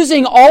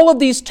 using all of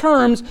these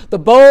terms, the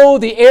bow,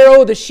 the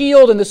arrow, the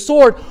shield, and the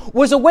sword,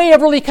 was a way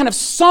of really kind of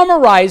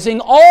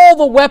summarizing all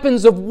the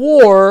weapons of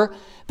war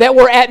that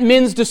were at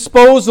men's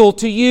disposal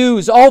to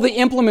use, all the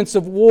implements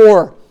of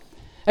war.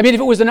 I mean,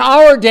 if it was in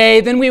our day,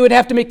 then we would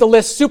have to make the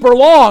list super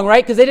long,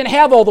 right? Because they didn't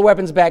have all the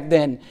weapons back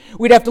then.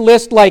 We'd have to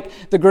list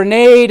like the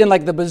grenade and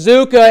like the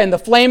bazooka and the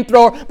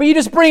flamethrower, but you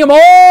just bring them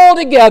all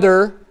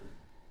together,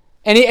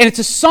 and it's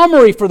a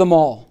summary for them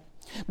all.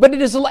 But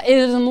it is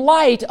in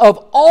light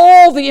of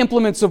all the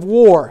implements of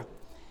war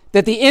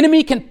that the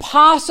enemy can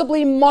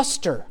possibly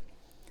muster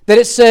that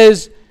it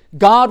says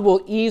God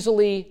will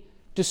easily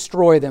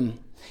destroy them.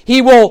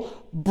 He will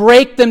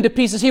break them to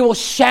pieces. He will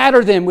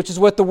shatter them, which is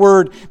what the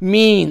word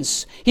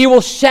means. He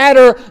will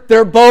shatter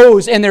their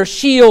bows and their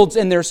shields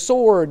and their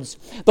swords.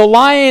 The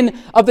Lion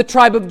of the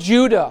tribe of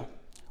Judah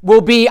will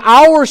be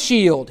our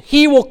shield.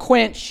 He will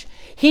quench.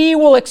 He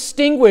will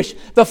extinguish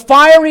the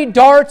fiery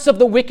darts of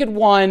the wicked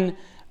one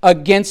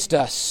against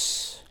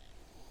us.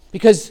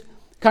 Because,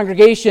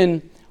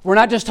 congregation, we're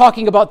not just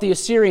talking about the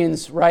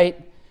Assyrians, right?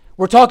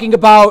 We're talking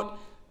about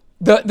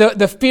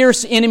the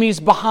fierce enemies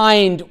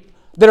behind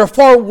that are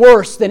far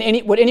worse than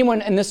what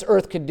anyone in this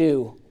earth could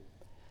do.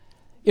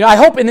 I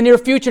hope in the near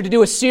future to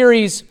do a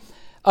series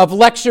of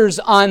lectures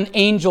on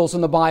angels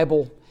in the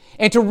Bible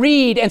and to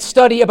read and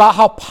study about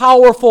how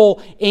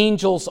powerful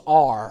angels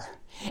are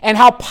and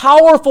how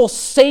powerful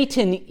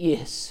Satan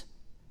is.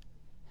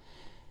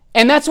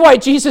 And that's why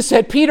Jesus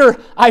said, Peter,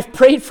 I've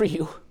prayed for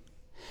you.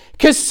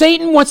 Because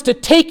Satan wants to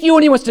take you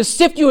and he wants to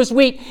sift you as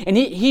wheat, and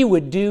he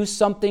would do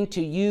something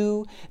to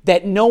you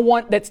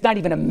that's not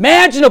even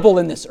imaginable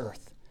in this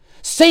earth.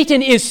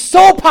 Satan is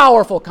so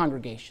powerful,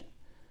 congregation.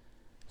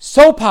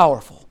 So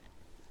powerful.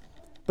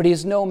 But he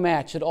is no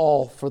match at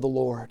all for the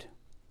Lord.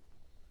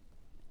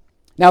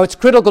 Now it's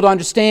critical to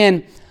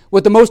understand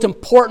what the most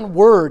important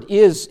word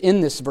is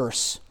in this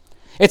verse.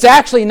 It's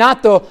actually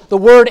not the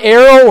word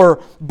arrow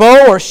or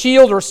bow or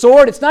shield or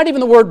sword. It's not even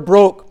the word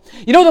broke.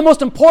 You know the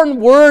most important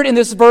word in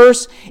this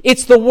verse?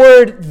 It's the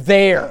word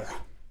there.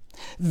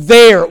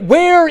 There.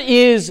 Where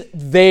is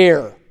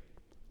there?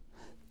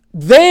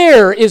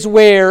 There is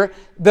where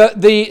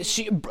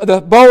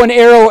the bow and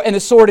arrow and the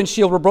sword and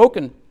shield were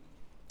broken.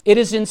 It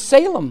is in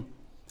Salem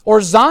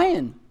or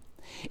Zion.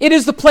 It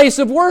is the place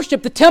of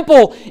worship, the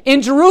temple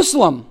in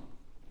Jerusalem.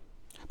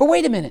 But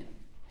wait a minute.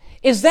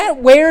 Is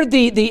that where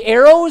the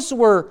arrows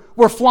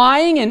were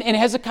flying in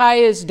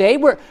Hezekiah's day?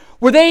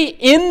 Were they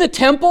in the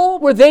temple?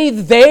 Were they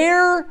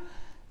there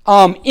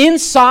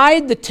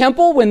inside the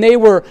temple when they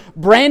were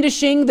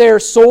brandishing their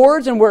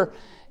swords and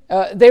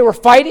they were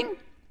fighting?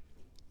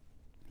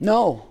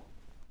 No.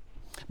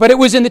 But it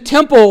was in the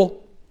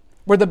temple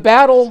where the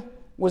battle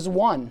was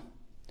won,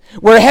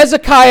 where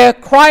Hezekiah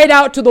cried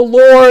out to the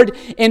Lord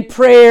in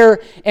prayer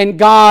and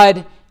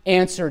God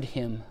answered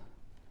him.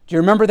 Do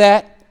you remember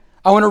that?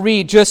 I want to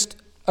read just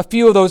a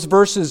few of those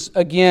verses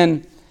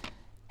again.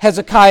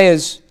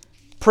 Hezekiah's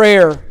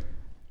prayer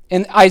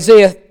in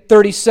Isaiah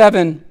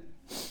 37,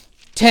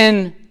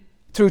 10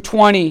 through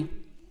 20.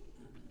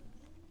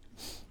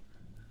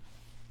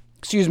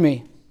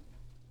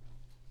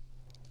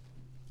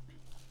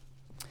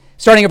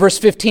 Starting at verse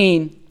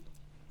 15.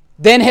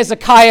 Then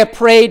Hezekiah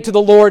prayed to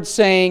the Lord,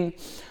 saying,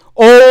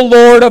 O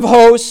Lord of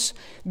hosts,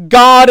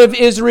 God of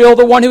Israel,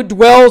 the one who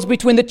dwells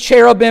between the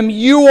cherubim,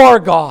 you are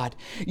God.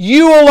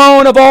 You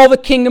alone of all the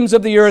kingdoms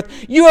of the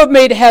earth. You have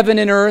made heaven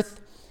and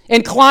earth.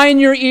 Incline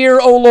your ear,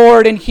 O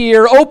Lord, and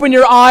hear. Open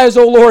your eyes,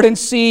 O Lord, and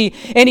see,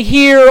 and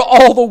hear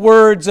all the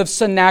words of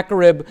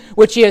Sennacherib,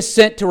 which he has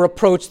sent to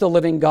reproach the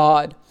living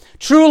God.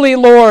 Truly,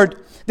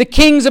 Lord, the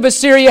kings of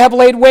Assyria have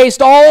laid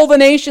waste all the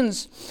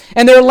nations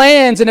and their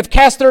lands, and have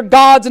cast their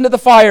gods into the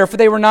fire, for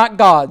they were not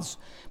gods,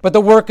 but the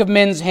work of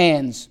men's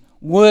hands,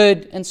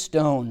 wood and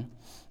stone.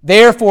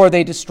 Therefore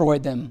they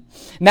destroyed them.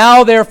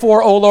 Now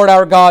therefore, O Lord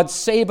our God,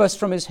 save us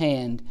from his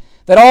hand,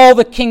 that all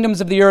the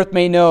kingdoms of the earth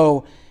may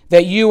know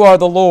that you are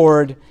the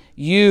Lord,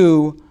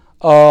 you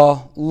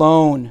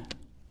alone.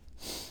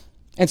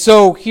 And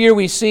so here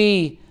we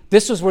see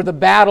this was where the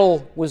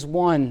battle was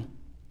won,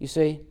 you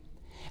see.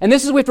 And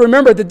this is, we have to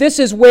remember that this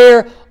is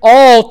where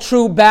all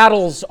true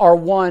battles are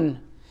won.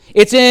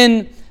 It's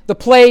in the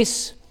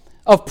place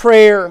of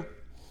prayer.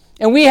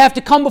 And we have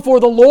to come before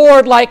the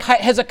Lord like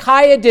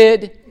Hezekiah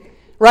did.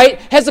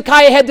 Right?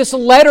 Hezekiah had this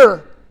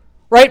letter,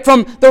 right,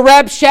 from the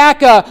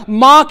Rabshakeh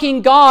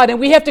mocking God. And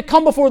we have to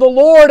come before the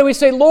Lord and we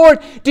say, Lord,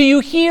 do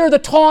you hear the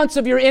taunts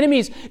of your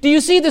enemies? Do you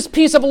see this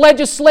piece of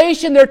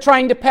legislation they're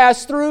trying to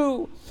pass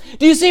through?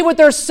 Do you see what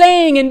they're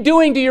saying and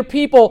doing to your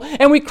people?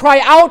 And we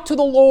cry out to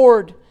the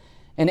Lord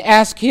and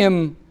ask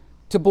him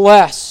to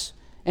bless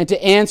and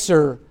to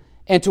answer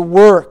and to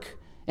work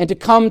and to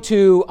come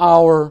to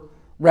our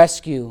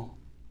rescue.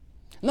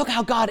 Look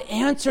how God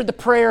answered the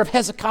prayer of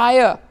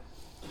Hezekiah.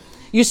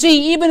 You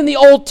see, even in the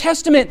Old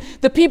Testament,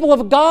 the people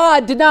of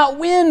God did not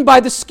win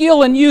by the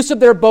skill and use of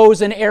their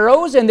bows and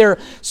arrows and their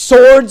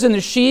swords and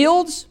their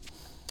shields.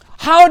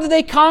 How did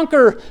they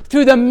conquer?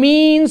 Through the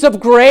means of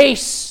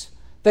grace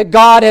that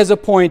God has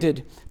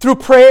appointed. Through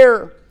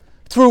prayer,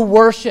 through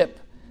worship,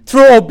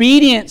 through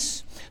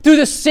obedience, through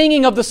the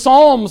singing of the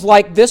Psalms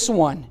like this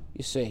one,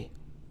 you see.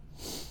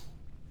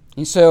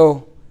 And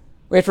so,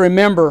 we have to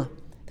remember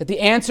that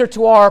the answer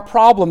to our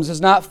problems is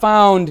not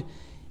found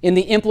in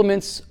the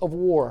implements of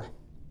war.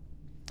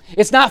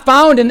 It's not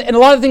found in a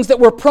lot of things that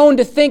we're prone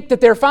to think that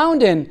they're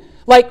found in.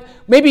 Like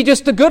maybe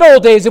just the good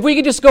old days, if we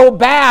could just go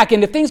back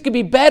and if things could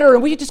be better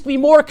and we could just be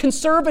more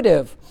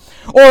conservative.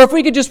 Or if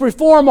we could just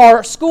reform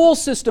our school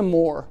system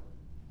more.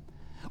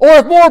 Or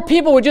if more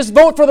people would just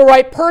vote for the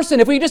right person,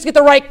 if we just get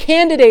the right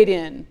candidate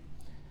in.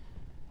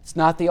 It's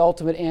not the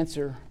ultimate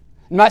answer.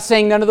 I'm not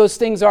saying none of those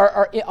things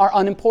are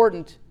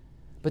unimportant.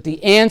 But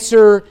the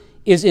answer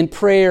is in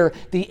prayer.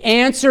 The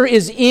answer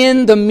is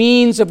in the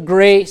means of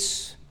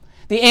grace.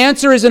 The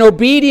answer is in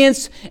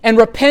obedience and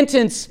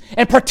repentance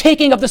and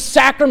partaking of the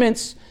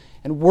sacraments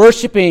and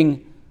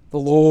worshiping the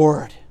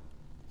Lord.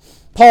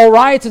 Paul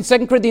writes in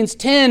 2 Corinthians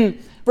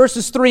 10,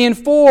 verses 3 and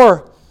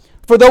 4,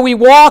 For though we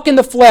walk in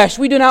the flesh,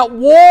 we do not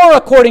war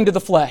according to the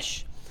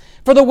flesh.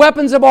 For the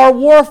weapons of our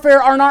warfare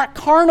are not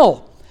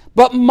carnal,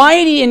 but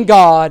mighty in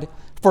God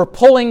for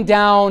pulling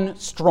down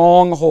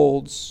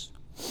strongholds.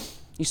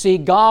 You see,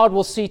 God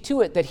will see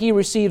to it that he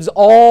receives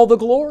all the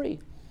glory.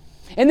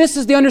 And this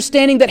is the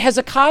understanding that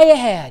Hezekiah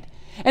had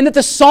and that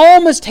the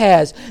psalmist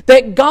has,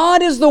 that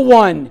God is the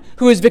one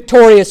who is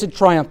victorious and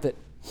triumphant.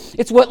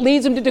 It's what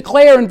leads him to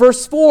declare in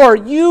verse 4,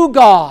 "You,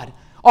 God,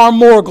 are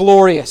more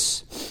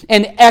glorious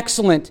and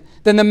excellent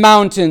than the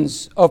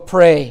mountains of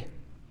prey."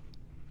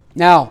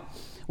 Now,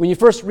 when you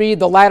first read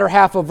the latter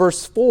half of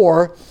verse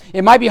 4,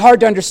 it might be hard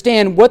to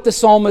understand what the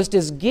psalmist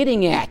is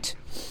getting at.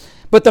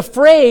 But the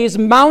phrase,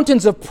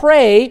 "mountains of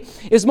prey,"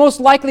 is most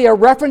likely a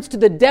reference to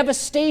the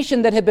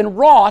devastation that had been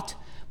wrought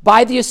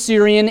by the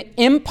Assyrian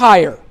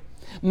Empire.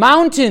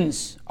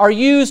 Mountains are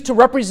used to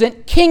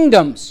represent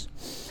kingdoms.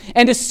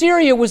 And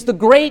Assyria was the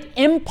great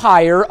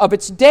empire of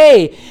its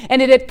day,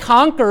 and it had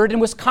conquered and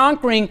was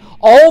conquering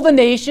all the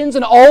nations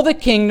and all the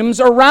kingdoms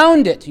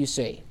around it, you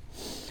see.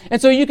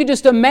 And so you could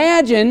just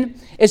imagine,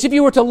 as if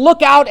you were to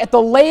look out at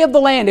the lay of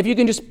the land, if you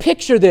can just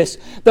picture this,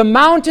 the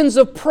mountains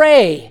of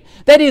prey,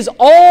 that is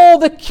all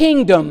the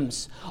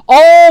kingdoms,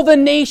 all the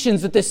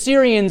nations that the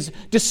Syrians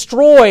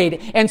destroyed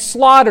and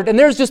slaughtered, and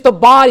there's just the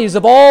bodies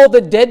of all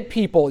the dead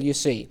people, you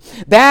see.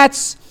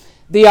 That's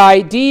the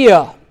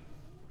idea.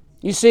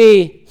 You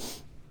see,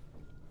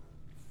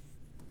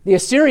 the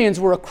Assyrians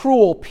were a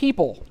cruel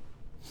people.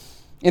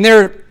 In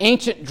their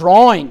ancient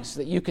drawings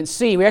that you can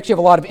see, we actually have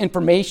a lot of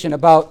information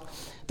about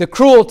the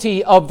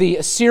cruelty of the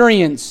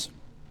Assyrians.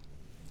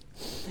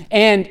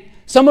 And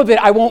some of it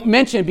I won't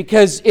mention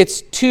because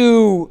it's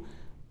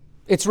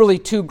really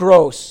too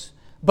gross.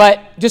 But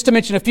just to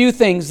mention a few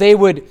things, they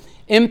would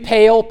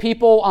impale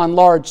people on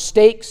large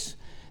stakes.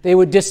 They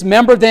would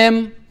dismember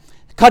them,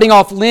 cutting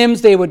off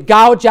limbs. They would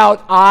gouge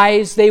out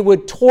eyes. They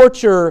would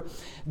torture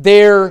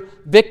their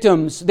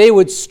victims. They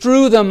would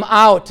strew them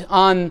out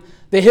on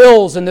the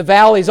hills and the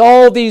valleys,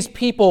 all these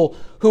people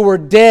who were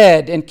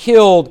dead and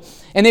killed,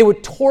 and they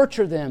would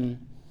torture them.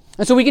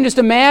 And so we can just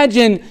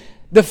imagine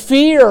the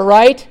fear,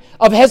 right,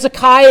 of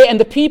Hezekiah and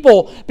the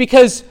people,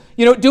 because,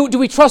 do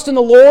we trust in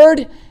the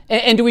Lord?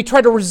 And do we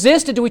try to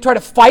resist? And do we try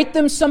to fight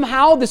them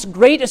somehow, this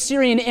great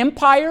Assyrian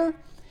empire?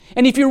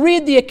 And if you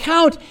read the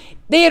account,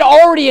 they had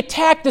already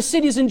attacked the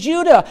cities in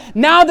Judah.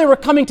 Now they were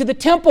coming to the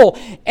temple,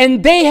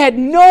 and they had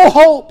no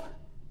hope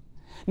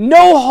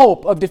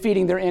of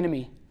defeating their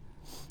enemy.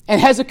 And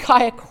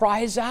Hezekiah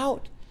cries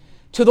out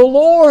to the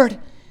Lord,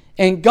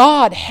 and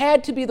God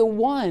had to be the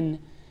one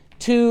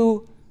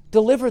to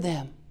deliver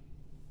them.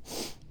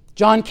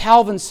 John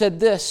Calvin said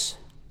this: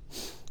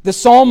 "The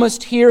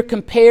psalmist here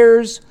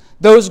compares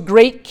those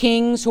great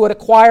kings who had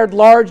acquired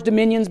large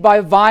dominions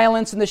by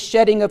violence and the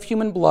shedding of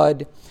human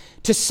blood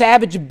to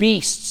savage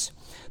beasts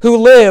who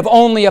live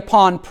only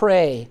upon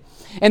prey,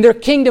 and their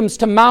kingdoms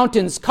to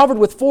mountains covered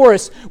with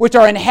forests which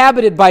are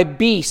inhabited by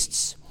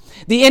beasts.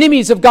 The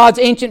enemies of God's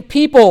ancient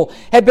people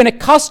had been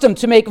accustomed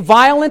to make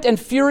violent and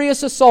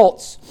furious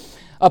assaults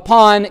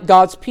upon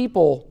God's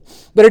people,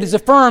 but it is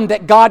affirmed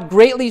that God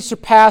greatly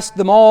surpassed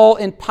them all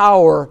in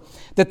power,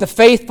 that the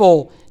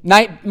faithful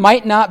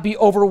might not be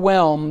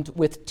overwhelmed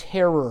with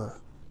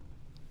terror."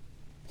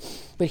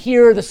 But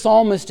here the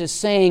psalmist is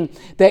saying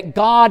that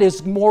God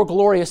is more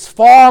glorious,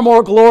 far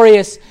more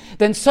glorious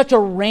than such a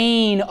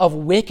reign of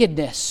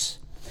wickedness.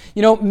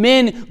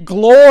 Men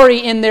glory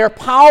in their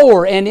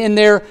power and in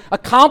their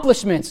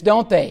accomplishments,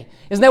 don't they?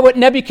 Isn't that what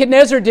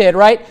Nebuchadnezzar did,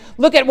 right?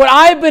 Look at what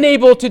I've been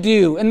able to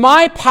do and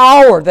my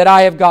power that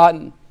I have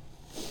gotten.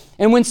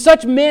 And when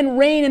such men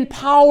reign in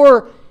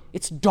power,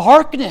 it's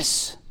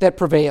darkness that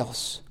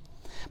prevails.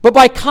 But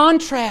by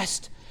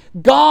contrast,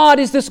 God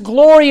is this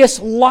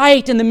glorious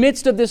light in the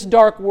midst of this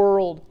dark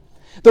world.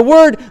 The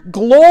word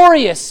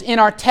glorious in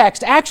our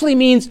text actually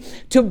means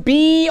to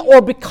be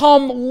or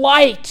become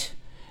light.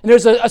 And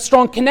there's a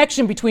strong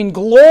connection between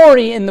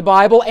glory in the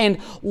Bible and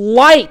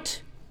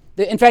light.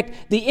 In fact,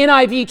 the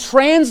NIV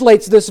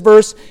translates this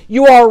verse,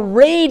 "You are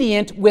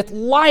radiant with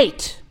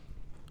light,"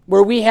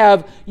 where we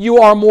have, "You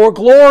are more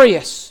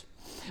glorious."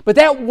 But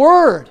that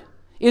word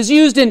is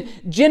used in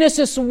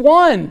Genesis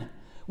 1,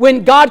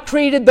 when God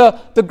created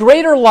the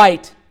greater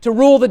light to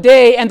rule the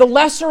day and the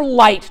lesser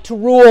light to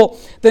rule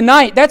the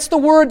night. That's the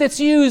word that's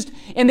used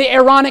in the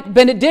Aaronic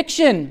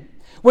benediction,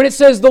 when it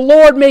says, "The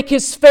Lord make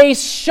his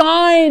face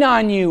shine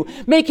on you,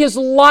 make his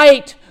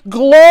light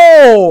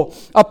glow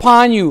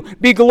upon you,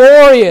 be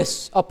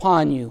glorious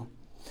upon you."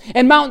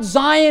 And Mount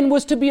Zion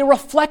was to be a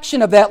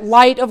reflection of that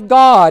light of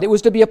God. It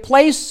was to be a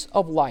place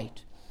of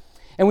light.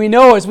 And we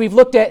know, as we've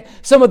looked at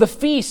some of the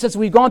feasts, as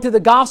we've gone through the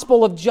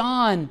Gospel of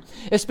John,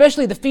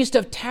 especially the Feast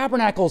of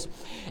Tabernacles,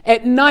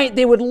 at night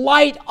they would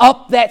light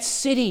up that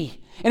city.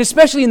 And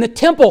especially in the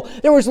temple,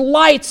 there was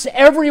lights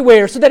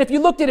everywhere, so that if you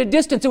looked at a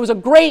distance, it was a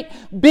great,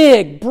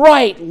 big,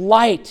 bright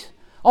light,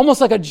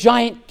 almost like a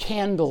giant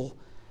candle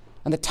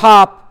on the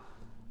top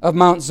of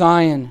Mount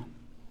Zion.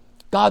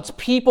 God's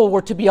people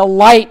were to be a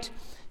light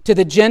to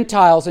the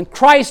Gentiles, and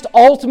Christ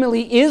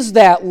ultimately is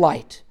that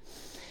light.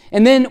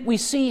 And then we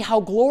see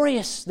how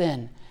glorious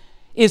then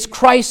is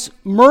Christ's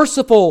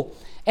merciful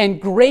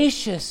and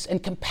gracious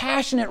and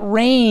compassionate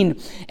reign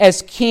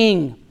as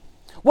King.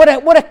 What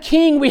a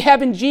King we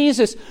have in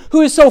Jesus,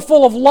 who is so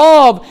full of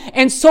love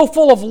and so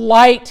full of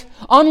light,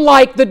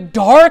 unlike the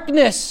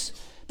darkness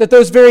that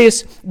those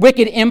various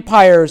wicked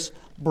empires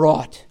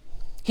brought.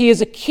 He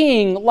is a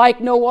King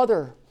like no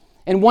other.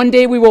 And one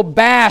day we will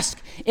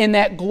bask in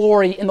that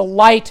glory, in the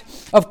light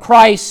of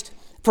Christ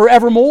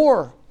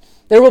forevermore.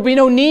 There will be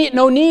no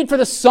need for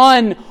the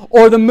sun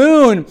or the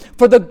moon,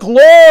 for the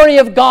glory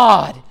of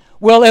God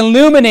will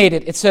illuminate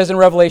it, it says in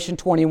Revelation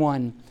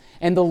 21.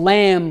 And the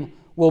Lamb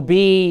will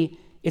be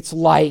its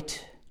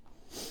light.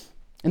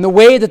 And the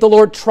way that the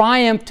Lord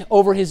triumphed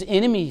over his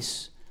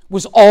enemies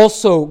was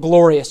also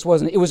glorious,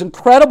 wasn't it? It was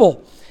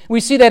incredible. We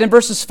see that in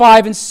verses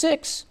 5 and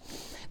 6.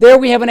 There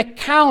we have an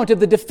account of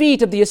the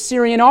defeat of the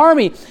Assyrian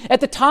army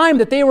at the time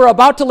that they were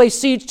about to lay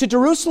siege to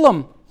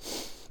Jerusalem.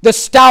 The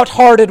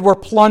stout-hearted were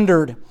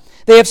plundered.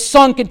 They have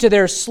sunk into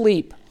their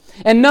sleep,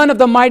 and none of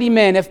the mighty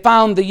men have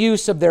found the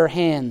use of their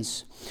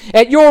hands.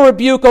 At your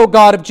rebuke, O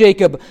God of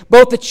Jacob,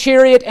 both the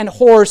chariot and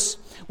horse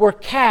were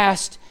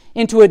cast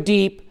into a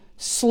deep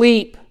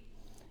sleep.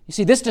 You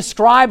see, this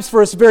describes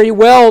for us very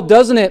well,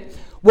 doesn't it,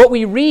 what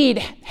we read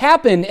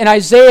happened in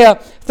Isaiah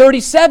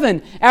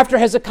 37 after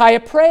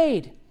Hezekiah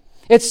prayed.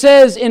 It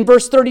says in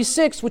verse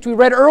 36, which we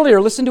read earlier,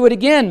 listen to it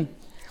again.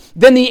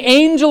 Then the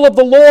angel of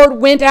the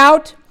Lord went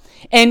out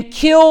and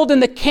killed in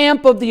the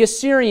camp of the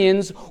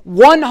Assyrians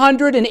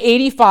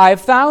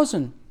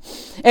 185,000.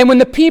 And when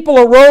the people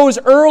arose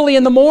early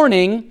in the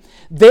morning,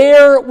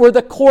 there were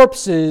the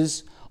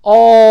corpses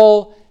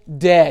all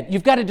dead.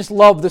 You've got to just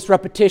love this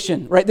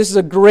repetition, right? This is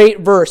a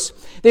great verse.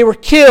 They were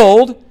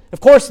killed. Of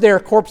course, there are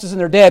corpses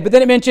and they're dead. But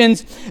then it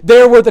mentions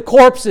there were the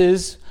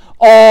corpses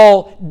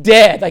all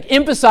dead, like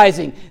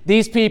emphasizing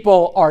these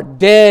people are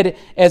dead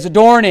as a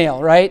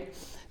doornail, right?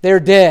 They're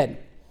dead.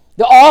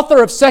 The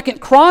author of 2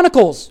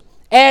 Chronicles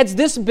adds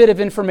this bit of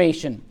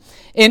information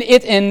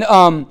in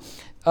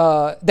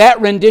that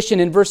rendition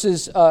in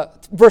verse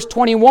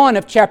 21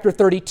 of chapter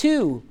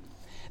 32.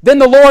 Then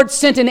the Lord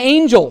sent an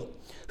angel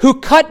who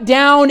cut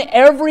down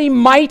every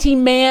mighty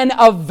man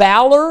of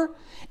valor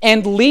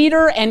and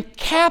leader and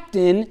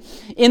captain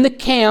in the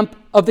camp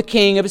of the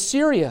king of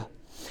Assyria.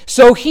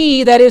 So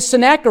he, that is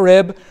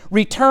Sennacherib,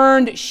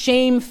 returned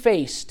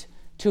shamefaced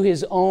to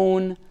his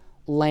own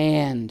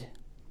land.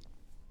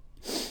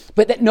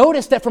 But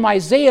notice that from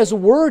Isaiah's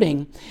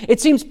wording, it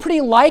seems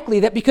pretty likely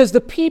that because the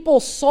people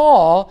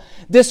saw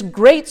this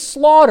great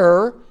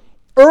slaughter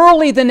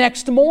early the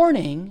next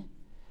morning,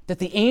 that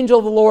the angel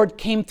of the Lord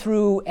came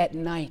through at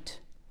night,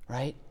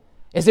 right?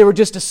 As they were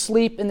just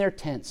asleep in their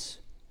tents.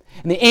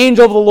 And the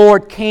angel of the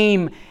Lord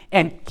came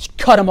and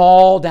cut them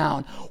all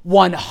down.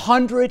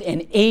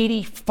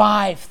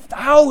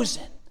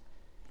 185,000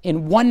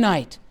 in one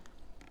night.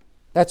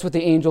 That's what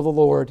the angel of the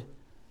Lord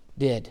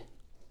did.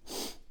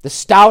 The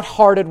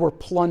stout-hearted were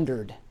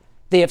plundered.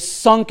 They have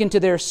sunk into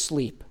their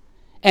sleep.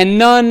 And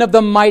none of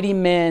the mighty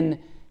men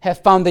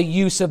have found the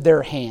use of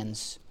their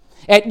hands.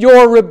 At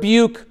your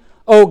rebuke,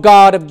 O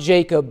God of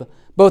Jacob,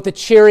 both the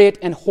chariot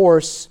and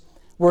horse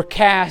were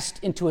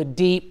cast into a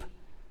deep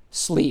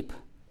sleep.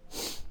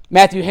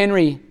 Matthew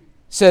Henry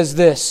says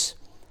this,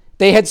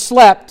 they had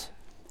slept,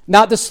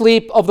 not the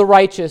sleep of the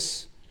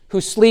righteous who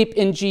sleep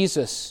in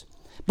Jesus,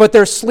 but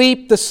their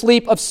sleep, the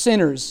sleep of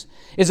sinners,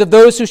 is of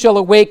those who shall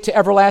awake to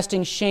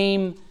everlasting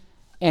shame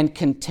and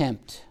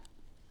contempt.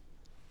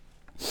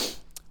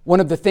 One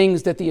of the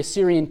things that the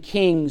Assyrian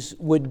kings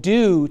would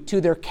do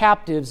to their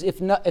captives,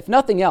 if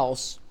nothing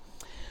else,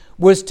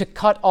 was to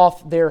cut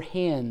off their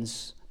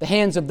hands, the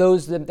hands of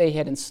those that they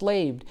had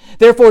enslaved.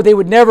 Therefore, they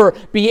would never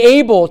be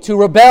able to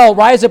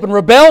rise up in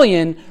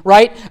rebellion,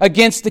 right,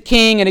 against the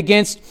king and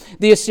against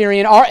the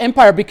Assyrian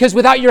empire, because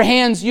without your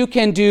hands you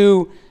can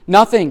do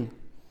nothing.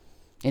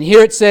 And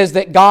here it says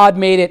that God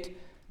made it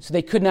so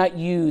they could not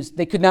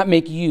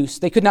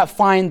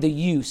find the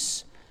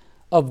use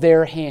of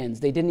their hands.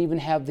 They didn't even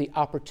have the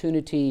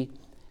opportunity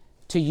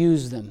to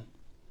use them.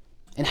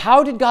 And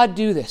how did God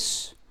do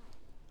this?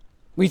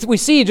 We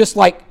see just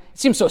like, it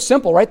seems so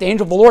simple, right? The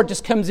angel of the Lord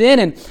just comes in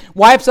and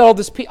wipes out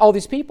all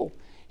these people.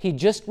 He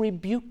just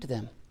rebuked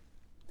them.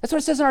 That's what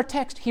it says in our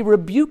text. He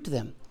rebuked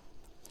them.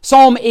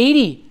 Psalm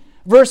 80,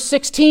 verse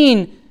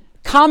 16,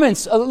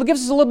 gives us a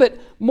little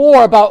bit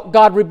more about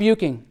God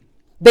rebuking.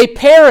 They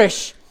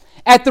perish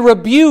at the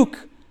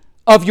rebuke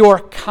of your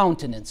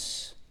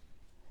countenance.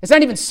 It's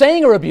not even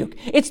saying a rebuke.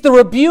 It's the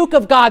rebuke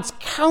of God's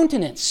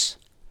countenance.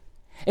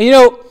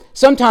 And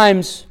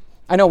sometimes,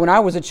 I know when I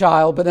was a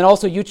child, but then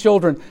also you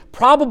children,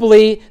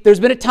 probably there's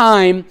been a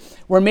time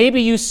where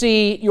maybe you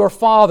see your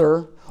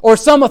father or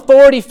some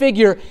authority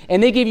figure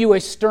and they give you a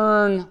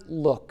stern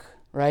look,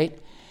 right?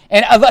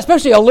 And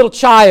especially a little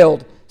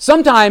child,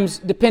 sometimes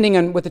depending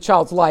on what the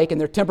child's like and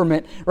their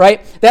temperament,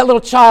 right? That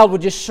little child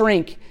would just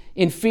shrink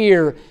in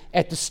fear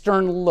at the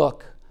stern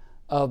look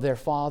of their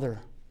father.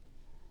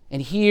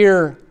 And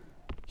here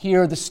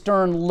the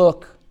stern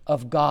look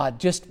of God,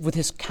 just with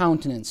his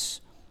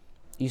countenance,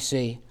 you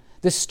see.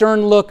 This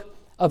stern look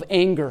of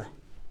anger.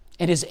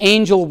 And his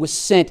angel was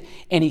sent,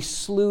 and he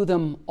slew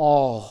them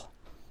all.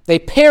 They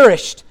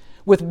perished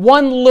with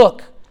one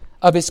look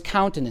of his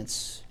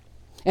countenance.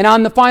 And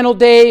on the final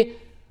day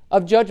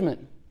of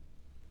judgment,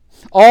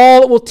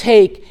 all it will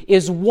take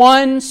is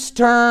one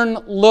stern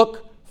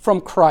look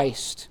from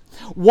Christ,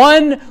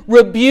 one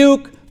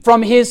rebuke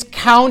from his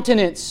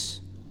countenance,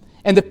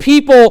 And the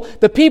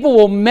people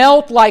will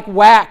melt like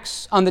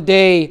wax on the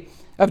day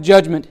of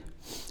judgment.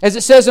 As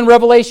it says in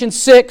Revelation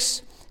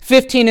 6,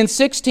 15 and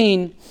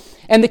 16,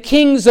 and the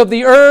kings of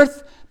the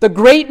earth, the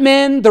great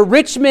men, the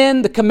rich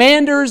men, the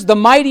commanders, the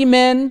mighty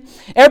men,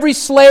 every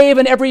slave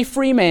and every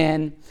free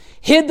man,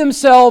 hid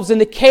themselves in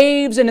the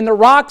caves and in the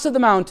rocks of the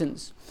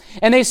mountains.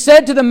 And they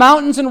said to the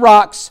mountains and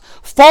rocks,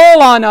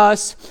 fall on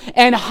us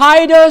and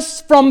hide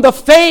us from the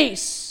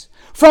face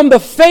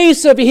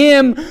of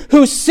him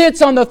who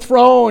sits on the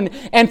throne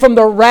and from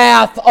the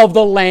wrath of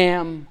the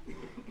Lamb.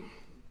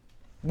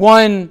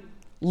 One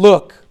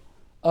look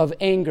of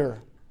anger,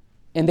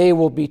 and they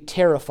will be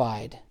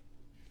terrified.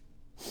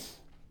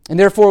 And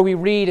therefore we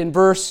read in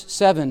verse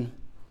 7,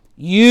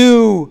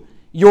 you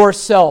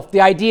yourself,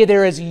 the idea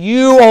there is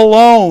you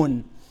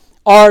alone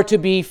are to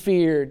be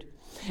feared.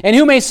 And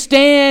who may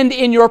stand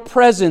in your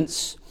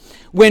presence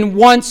when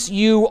once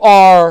you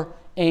are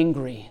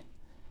angry?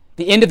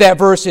 The end of that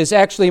verse is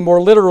actually more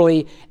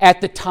literally,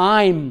 at the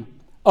time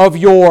of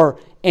your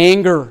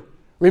anger.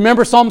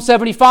 Remember Psalm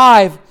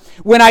 75,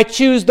 when I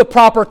choose the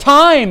proper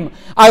time,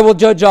 I will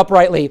judge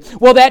uprightly.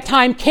 Well, that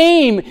time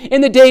came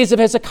in the days of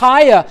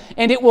Hezekiah,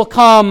 and it will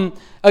come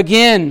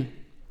again.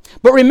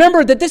 But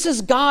remember that this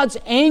is God's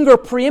anger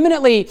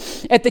preeminently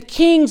at the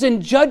kings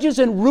and judges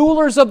and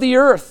rulers of the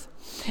earth.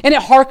 And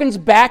it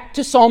harkens back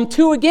to Psalm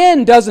 2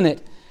 again, doesn't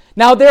it?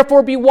 Now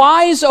therefore be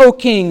wise, O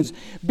kings.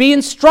 Be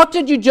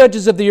instructed, you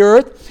judges of the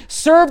earth.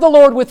 Serve the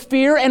Lord with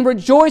fear and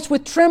rejoice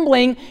with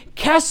trembling.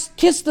 Kiss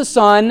the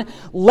Son,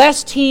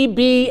 lest he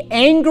be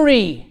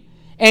angry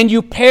and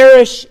you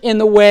perish in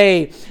the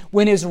way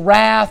when his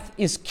wrath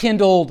is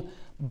kindled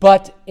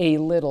but a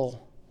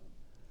little.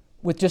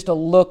 With just a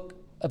look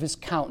of his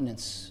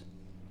countenance.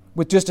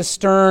 With just a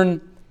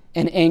stern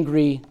and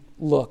angry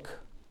look.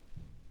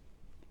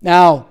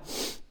 Now,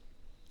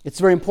 it's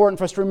very important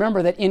for us to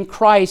remember that in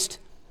Christ,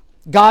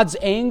 God's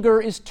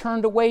anger is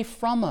turned away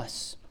from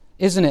us,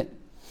 isn't it?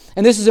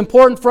 And this is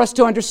important for us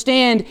to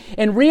understand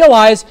and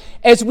realize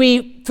as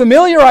we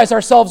familiarize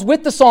ourselves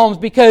with the Psalms,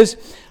 because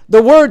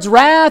the words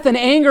wrath and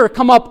anger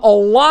come up a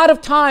lot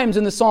of times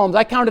in the Psalms.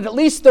 I counted at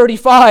least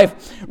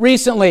 35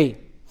 recently.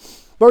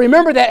 But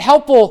remember that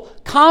helpful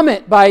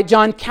comment by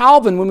John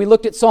Calvin when we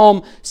looked at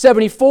Psalm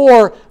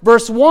 74,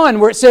 verse 1,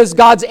 where it says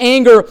God's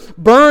anger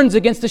burns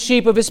against the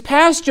sheep of his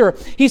pasture.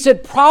 He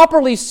said,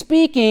 properly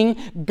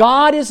speaking,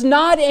 God is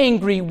not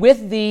angry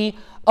with the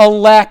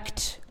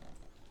elect.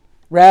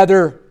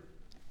 Rather,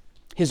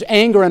 his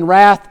anger and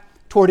wrath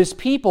toward his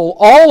people,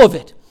 all of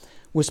it,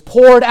 was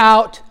poured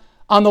out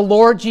on the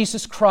Lord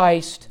Jesus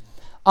Christ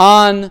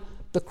on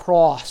the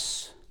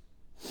cross.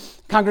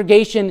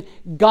 Congregation,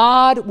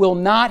 God will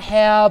not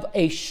have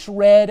a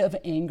shred of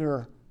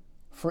anger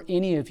for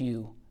any of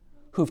you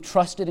who've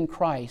trusted in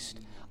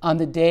Christ on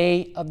the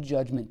day of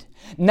judgment.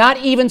 Not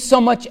even so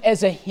much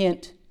as a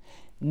hint.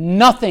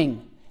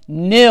 Nothing.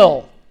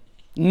 Nil.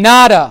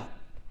 Nada.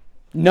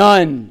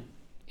 None.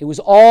 It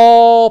was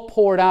all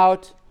poured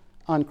out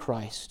on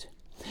Christ.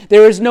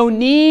 There is no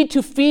need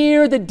to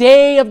fear the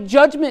day of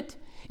judgment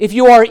if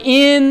you are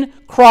in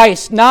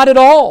Christ. Not at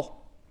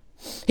all.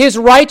 His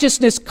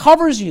righteousness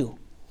covers you.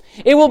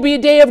 It will be a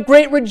day of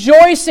great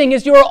rejoicing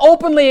as you are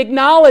openly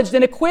acknowledged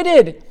and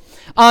acquitted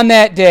on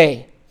that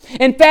day.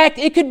 In fact,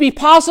 it could be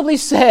possibly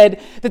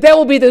said that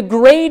will be the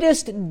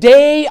greatest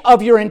day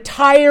of your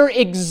entire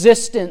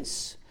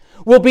existence,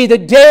 will be the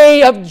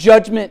day of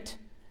judgment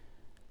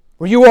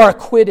where you are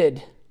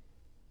acquitted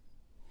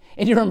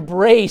and you're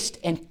embraced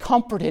and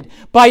comforted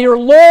by your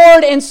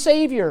Lord and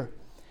Savior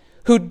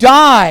who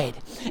died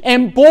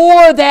and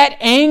bore that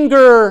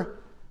anger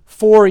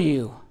for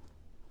you.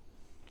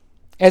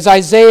 As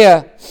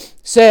Isaiah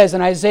says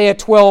in Isaiah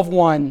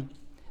 12:1,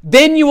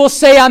 then you will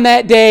say on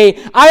that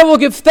day, I will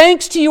give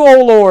thanks to you,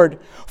 O Lord,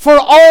 for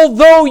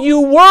although you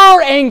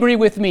were angry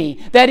with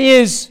me, that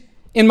is,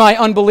 in my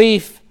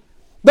unbelief,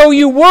 though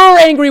you were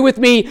angry with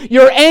me,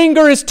 your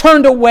anger is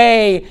turned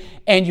away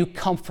and you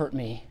comfort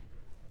me.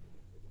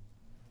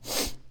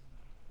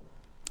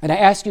 And I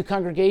ask you,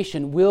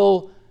 congregation,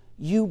 will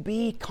you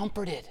be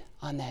comforted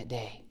on that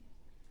day?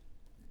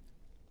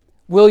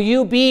 Will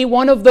you be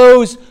one of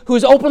those who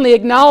is openly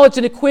acknowledged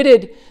and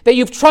acquitted that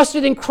you've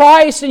trusted in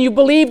Christ and you've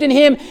believed in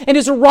Him and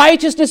His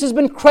righteousness has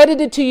been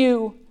credited to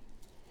you?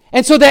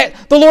 And so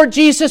that the Lord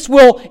Jesus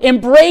will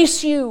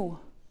embrace you?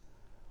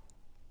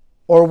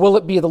 Or will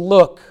it be the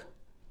look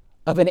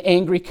of an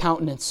angry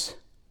countenance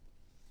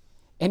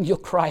and you'll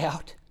cry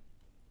out,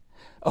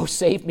 oh,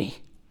 save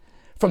me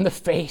from the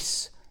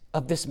face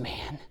of this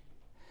man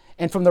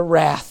and from the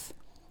wrath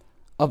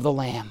of the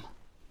Lamb?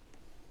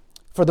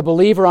 For the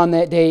believer on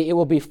that day, it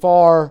will be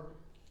far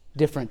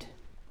different.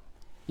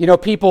 You know,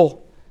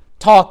 people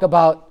talk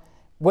about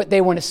what they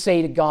want to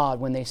say to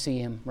God when they see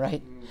Him,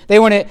 right? They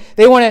want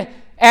to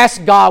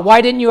ask God,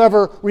 why didn't you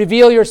ever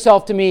reveal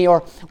yourself to me?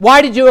 Or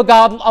why did you,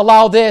 God,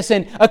 allow this?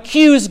 And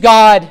accuse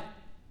God.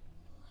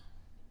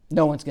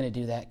 No one's going to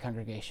do that,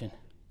 congregation.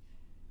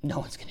 No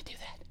one's going to do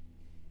that.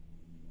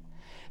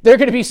 They're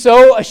going to be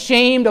so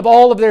ashamed of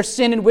all of their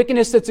sin and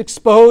wickedness that's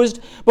exposed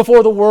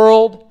before the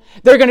world.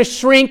 They're going to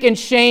shrink in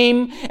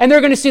shame, and they're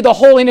going to see the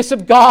holiness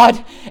of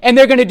God, and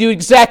they're going to do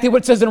exactly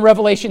what it says in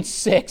Revelation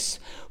 6.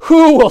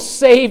 Who will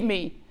save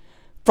me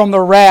from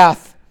the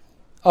wrath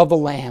of the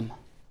Lamb?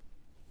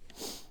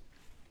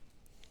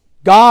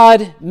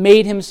 God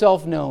made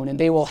himself known, and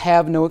they will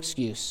have no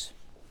excuse.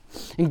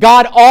 And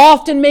God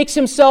often makes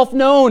himself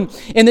known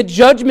in the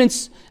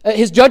judgments,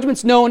 his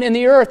judgments known in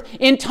the earth,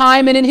 in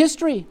time and in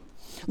history.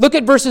 Look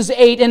at verses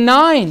 8 and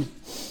 9.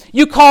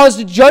 You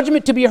caused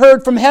judgment to be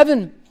heard from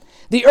heaven.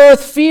 The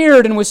earth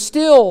feared and was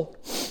still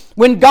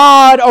when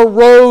God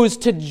arose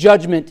to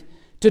judgment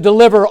to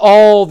deliver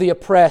all the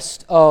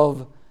oppressed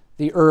of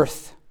the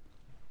earth.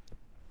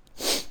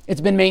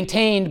 It's been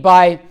maintained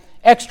by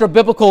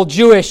extra-biblical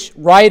Jewish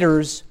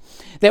writers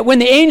that when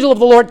the angel of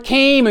the Lord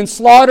came and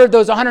slaughtered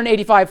those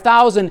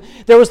 185,000,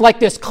 there was like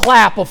this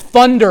clap of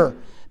thunder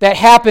that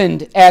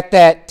happened at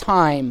that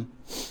time.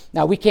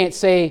 Now, we can't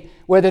say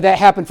whether that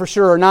happened for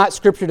sure or not.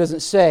 Scripture doesn't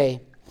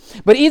say.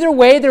 But either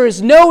way, there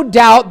is no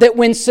doubt that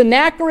when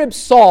Sennacherib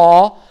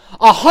saw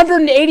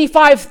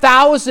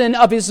 185,000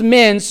 of his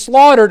men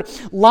slaughtered,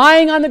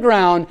 lying on the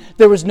ground,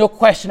 there was no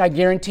question, I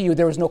guarantee you,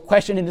 there was no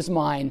question in his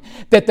mind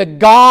that the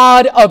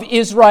God of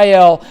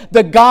Israel,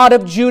 the God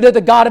of Judah,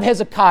 the God of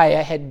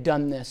Hezekiah had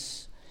done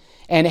this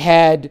and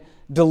had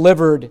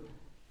delivered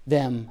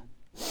them.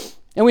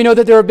 And we know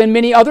that there have been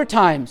many other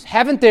times,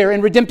 haven't there,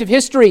 in redemptive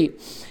history,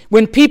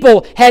 when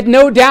people had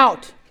no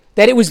doubt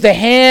that it was the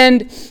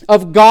hand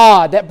of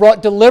God that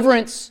brought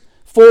deliverance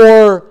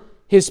for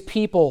his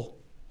people.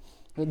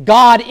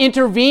 God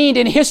intervened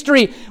in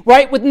history,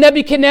 right, with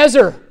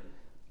Nebuchadnezzar.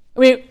 I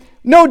mean,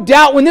 no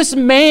doubt when this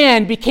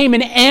man became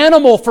an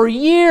animal for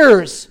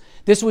years,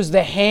 this was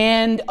the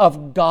hand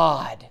of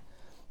God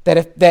that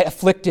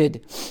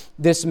afflicted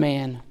this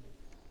man.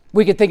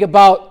 We could think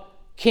about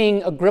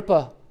King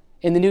Agrippa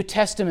in the New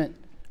Testament,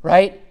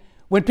 right?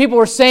 When people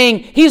were saying,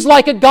 he's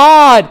like a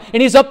god,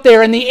 and he's up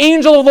there, and the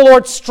angel of the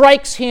Lord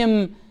strikes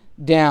him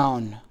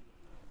down.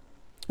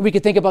 We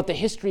could think about the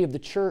history of the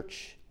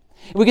church.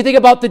 We could think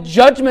about the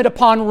judgment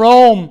upon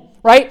Rome,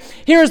 right?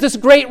 Here's this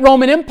great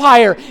Roman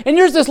Empire, and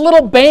here's this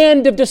little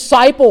band of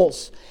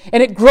disciples,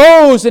 and it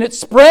grows and it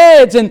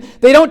spreads, and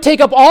they don't take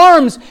up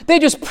arms. They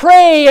just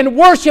pray and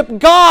worship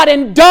God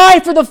and die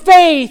for the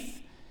faith.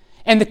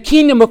 And the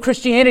kingdom of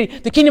Christianity,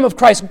 the kingdom of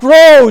Christ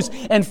grows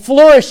and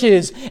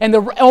flourishes, and the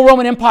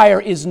Roman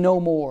Empire is no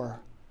more.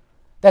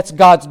 That's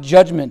God's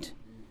judgment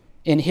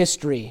in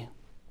history.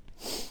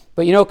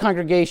 But you know,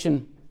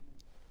 congregation,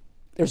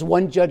 there's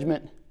one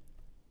judgment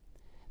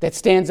that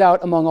stands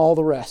out among all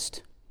the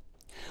rest.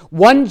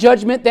 One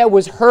judgment that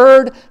was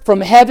heard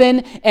from heaven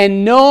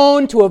and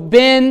known to have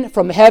been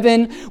from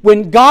heaven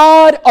when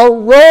God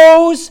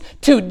arose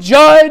to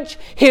judge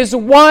his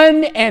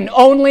one and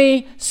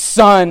only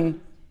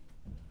Son.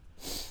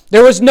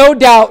 There was no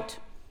doubt,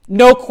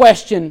 no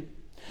question,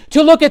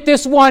 to look at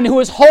this one who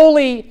is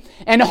holy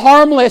and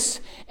harmless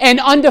and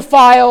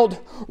undefiled,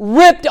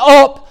 ripped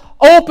up,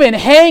 open,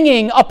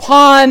 hanging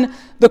upon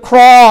the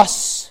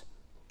cross.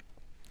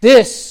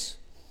 This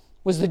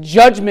was the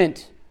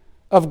judgment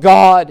of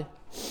God.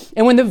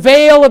 And when the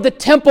veil of the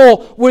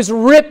temple was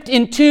ripped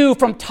in two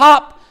from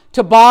top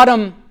to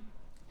bottom,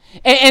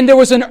 and there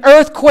was an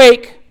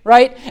earthquake,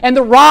 right? And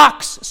the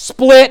rocks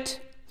split,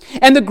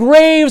 and the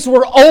graves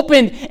were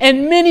opened,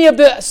 and many of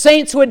the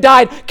saints who had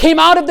died came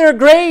out of their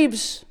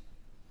graves.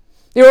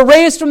 They were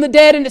raised from the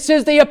dead, and it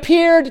says they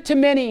appeared to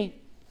many.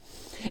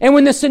 And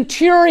when the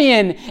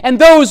centurion and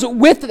those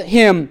with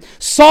him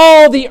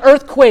saw the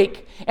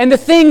earthquake and the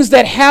things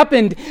that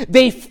happened,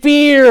 they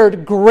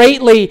feared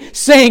greatly,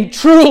 saying,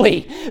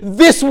 truly,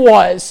 this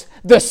was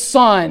the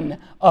Son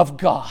of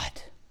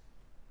God.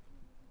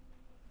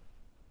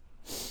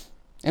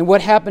 And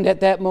what happened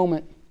at that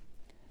moment?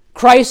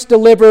 Christ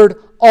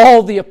delivered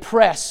all the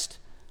oppressed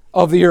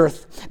of the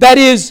earth. That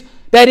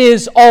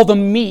is all the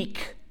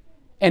meek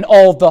and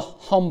all the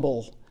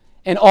humble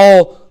and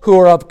all who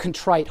are of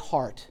contrite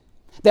heart.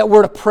 That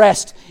word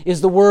oppressed is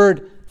the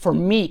word for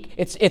meek.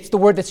 It's the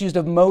word that's used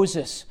of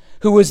Moses,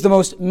 who was the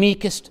most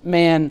meekest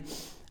man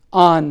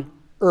on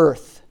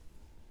earth.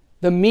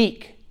 The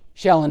meek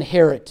shall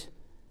inherit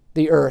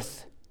the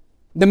earth.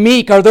 The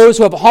meek are those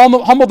who have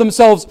humbled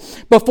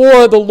themselves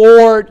before the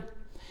Lord.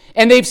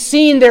 And they've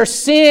seen their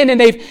sin,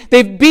 and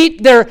they've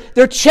beat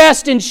their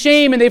chest in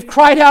shame, and they've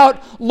cried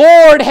out,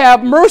 Lord,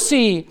 have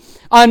mercy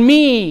on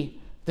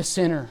me, the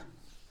sinner.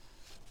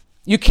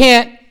 You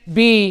can't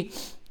be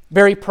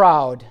very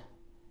proud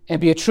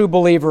and be a true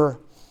believer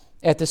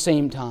at the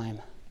same time.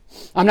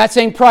 I'm not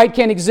saying pride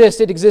can't exist.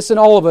 It exists in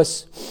all of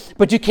us.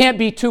 But you can't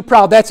be too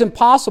proud. That's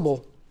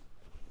impossible.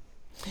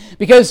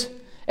 Because,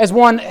 as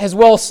one has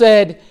well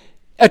said,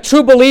 a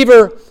true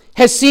believer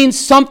has seen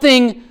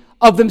something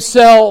of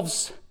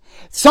themselves,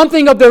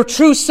 something of their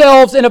true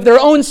selves and of their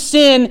own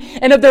sin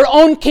and of their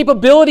own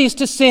capabilities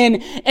to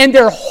sin, and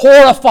they're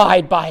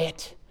horrified by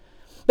it.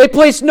 They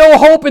place no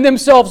hope in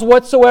themselves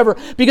whatsoever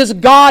because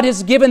God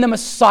has given them a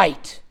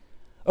sight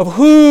of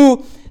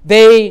who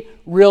they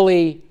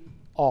really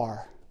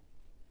are.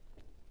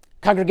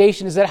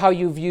 Congregation, is that how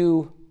you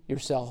view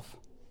yourself?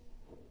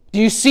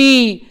 Have you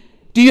seen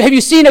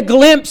a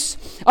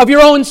glimpse of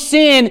your own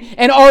sin,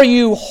 and are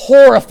you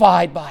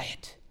horrified by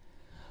it?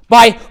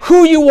 By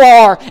who you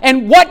are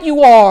and what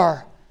you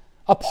are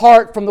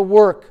apart from the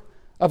work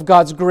of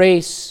God's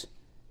grace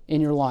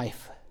in your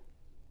life.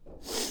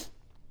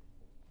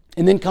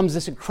 And then comes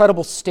this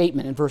incredible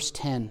statement in verse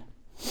 10.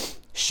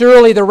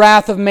 Surely the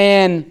wrath of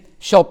man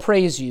shall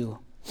praise you.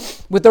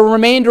 With the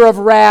remainder of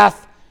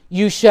wrath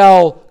you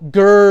shall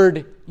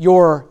gird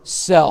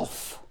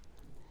yourself.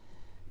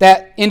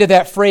 That end of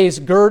that phrase,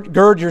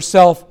 gird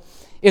yourself,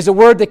 is a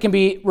word that can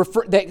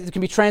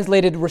be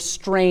translated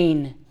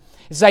restrain.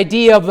 This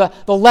idea of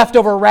the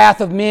leftover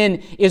wrath of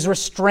men is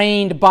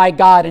restrained by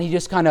God, and He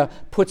just kind of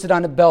puts it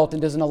on a belt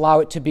and doesn't allow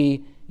it to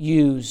be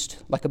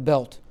used like a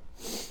belt.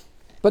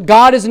 But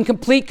God is in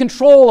complete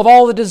control of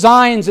all the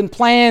designs and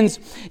plans,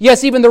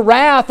 yes, even the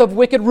wrath of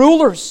wicked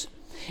rulers.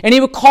 And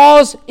He will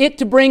cause it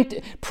to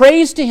bring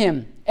praise to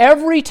Him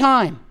every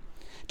time,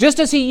 just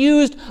as He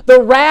used the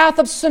wrath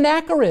of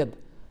Sennacherib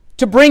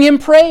to bring Him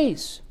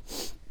praise.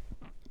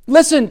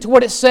 Listen to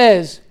what it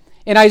says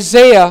in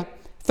Isaiah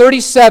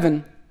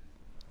 37,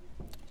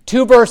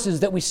 2 verses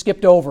that we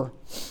skipped over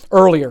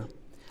earlier.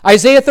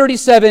 Isaiah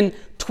 37,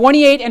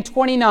 28 and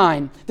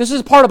 29. This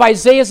is part of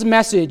Isaiah's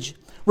message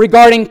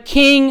regarding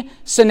King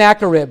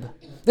Sennacherib.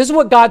 This is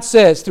what God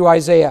says through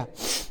Isaiah.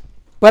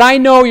 But I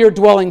know your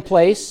dwelling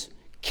place,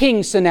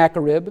 King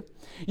Sennacherib.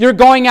 You're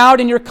going out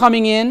and you're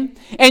coming in,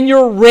 and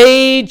your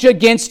rage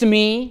against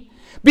me,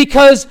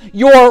 because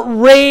your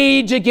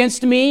rage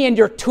against me and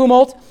your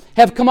tumult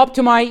have come up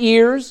to my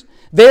ears.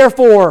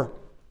 Therefore,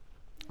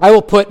 I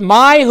will put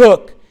my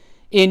hook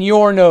in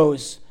your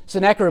nose.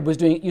 Sennacherib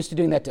was used to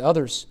doing that to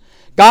others.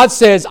 God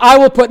says, I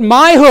will put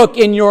my hook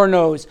in your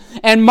nose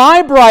and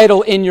my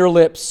bridle in your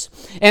lips,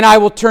 and I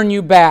will turn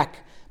you back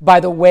by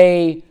the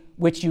way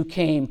which you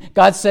came.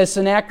 God says,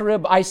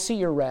 Sennacherib, I see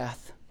your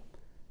wrath.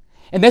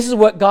 And this is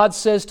what God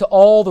says to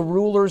all the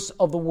rulers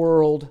of the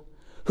world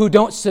who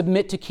don't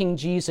submit to King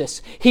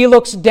Jesus. He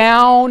looks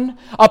down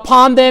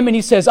upon them and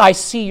He says, I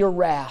see your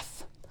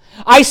wrath.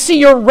 I see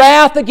your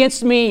wrath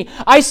against me.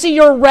 I see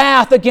your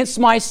wrath against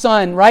my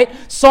son, right?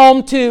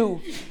 Psalm 2.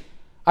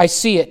 I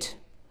see it,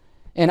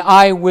 and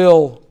I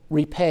will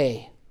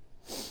repay.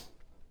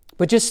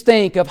 But just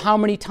think of how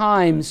many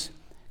times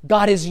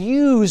God has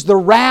used the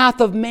wrath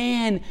of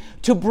man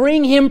to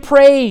bring Him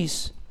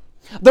praise.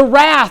 The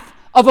wrath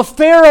of a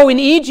Pharaoh in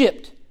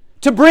Egypt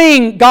to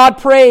bring God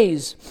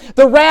praise.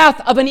 The wrath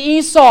of an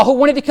Esau who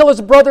wanted to kill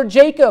his brother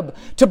Jacob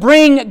to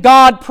bring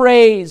God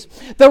praise.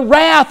 The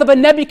wrath of a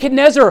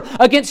Nebuchadnezzar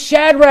against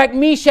Shadrach,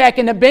 Meshach,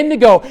 and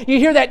Abednego. You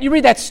hear that? You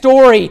read that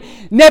story.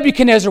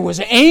 Nebuchadnezzar was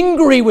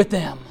angry with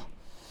them.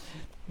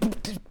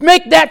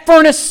 Make that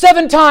furnace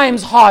 7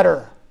 times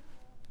hotter.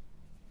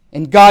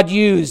 And God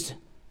used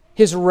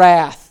His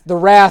wrath, the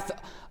wrath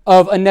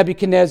of a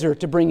Nebuchadnezzar,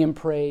 to bring Him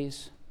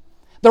praise.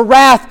 The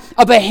wrath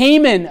of a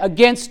Haman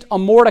against a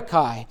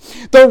Mordecai.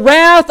 The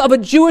wrath of a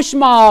Jewish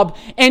mob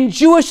and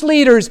Jewish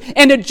leaders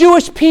and a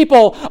Jewish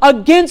people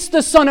against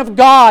the Son of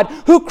God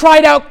who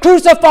cried out,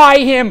 crucify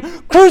Him,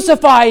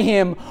 crucify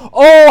Him.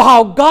 Oh,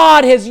 how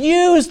God has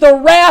used the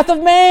wrath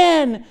of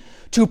man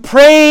to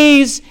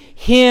praise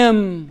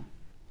Him.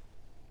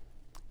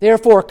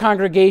 Therefore,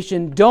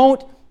 congregation,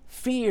 don't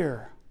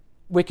fear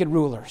wicked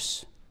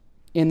rulers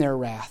in their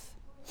wrath.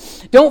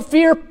 Don't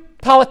fear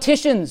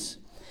politicians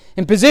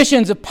in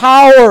positions of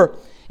power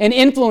and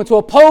influence who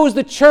oppose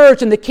the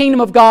church and the kingdom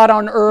of God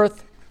on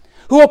earth,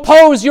 who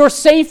oppose your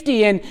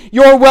safety and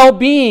your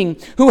well-being,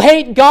 who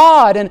hate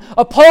God and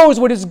oppose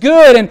what is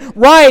good and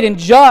right and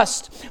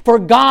just. For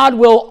God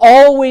will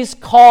always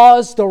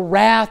cause the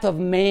wrath of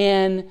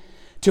man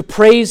to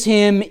praise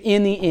Him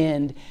in the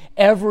end,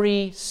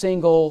 every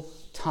single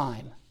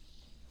time.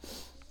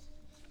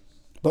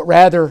 But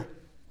rather,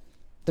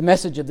 the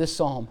message of this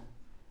psalm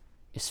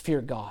is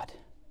fear God.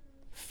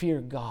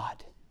 Fear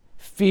God.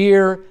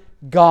 Fear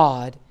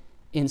God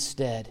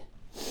instead.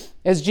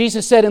 As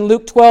Jesus said in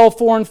Luke 12,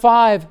 4 and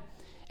 5,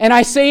 and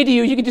I say to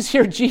you, you can just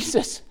hear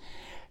Jesus.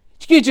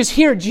 You can just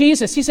hear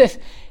Jesus. He says,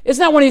 it's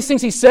not one of these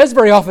things He says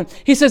very often.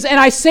 He says, and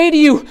I say to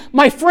you,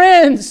 my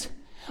friends,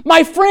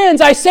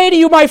 I say to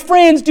you, my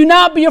friends, do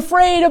not be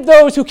afraid of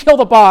those who kill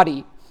the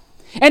body.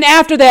 And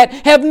after that,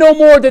 have no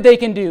more that they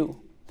can do.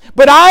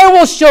 But I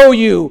will show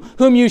you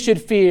whom you should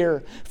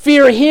fear.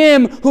 Fear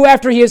Him who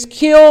after He is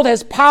killed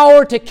has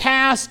power to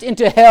cast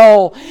into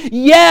hell.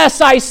 Yes,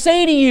 I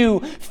say to you,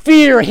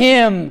 fear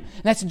Him.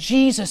 And that's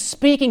Jesus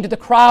speaking to the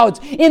crowds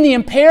in the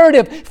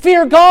imperative.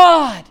 Fear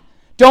God.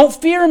 Don't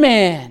fear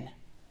man.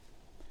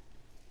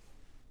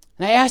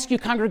 And I ask you,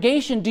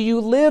 congregation, do you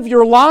live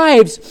your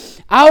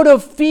lives out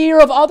of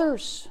fear of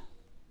others?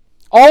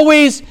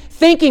 Always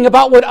thinking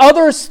about what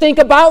others think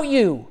about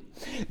you?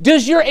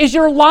 Is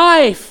your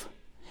life...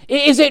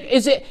 Is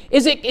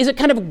it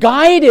kind of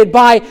guided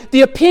by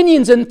the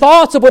opinions and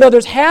thoughts of what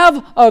others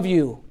have of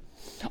you?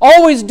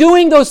 always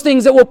doing those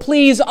things that will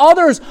please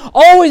others,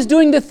 always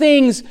doing the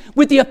things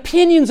with the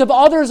opinions of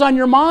others on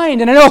your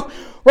mind. And I know,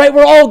 right,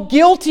 we're all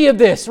guilty of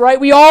this, right?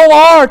 We all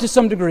are to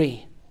some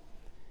degree.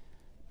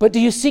 But do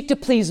you seek to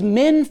please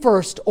men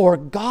first or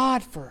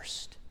God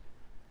first?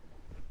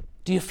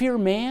 Do you fear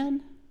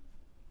man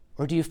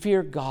or do you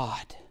fear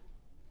God?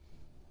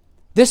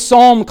 This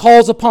psalm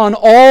calls upon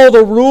all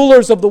the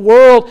rulers of the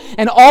world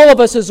and all of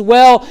us as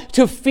well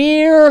to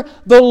fear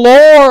the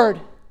Lord.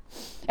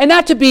 And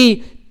not to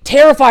be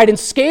terrified and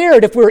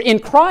scared if we're in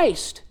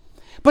Christ,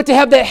 but to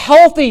have that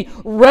healthy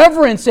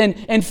reverence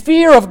and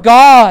fear of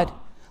God,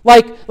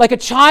 like a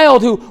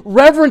child who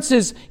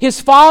reverences his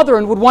father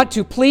and would want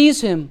to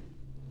please him.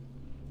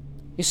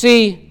 You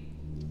see,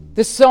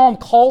 this psalm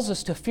calls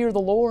us to fear the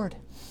Lord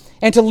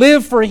and to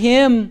live for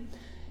Him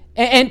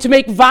and to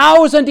make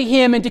vows unto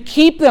Him and to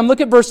keep them.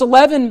 Look at verse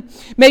 11.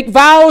 Make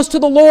vows to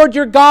the Lord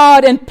your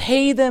God and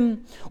pay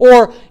them.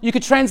 Or you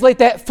could translate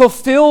that,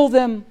 fulfill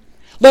them.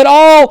 Let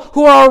all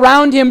who are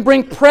around Him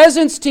bring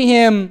presents to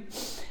Him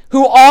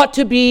who ought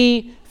to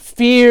be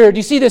feared.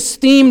 You see this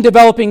theme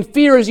developing.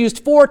 Fear is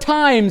used 4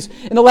 times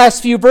in the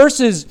last few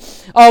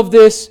verses of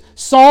this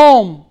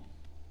psalm.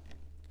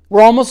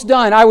 We're almost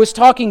done. I was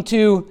talking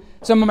to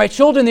some of my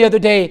children the other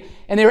day,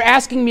 and they were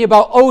asking me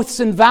about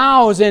oaths and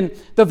vows and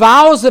the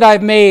vows that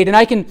I've made. And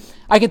I can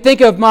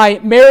think of my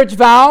marriage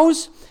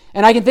vows,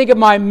 and I can think of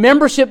my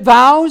membership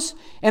vows,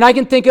 and I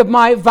can think of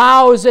my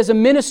vows as a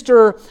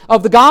minister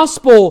of the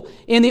gospel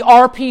in the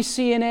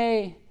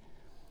RPCNA.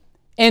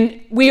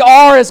 And we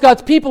are, as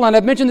God's people, and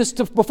I've mentioned this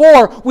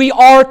before, we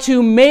are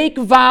to make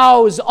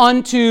vows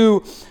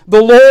unto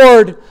the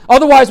Lord.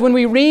 Otherwise, when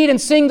we read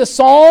and sing the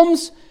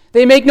Psalms,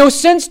 they make no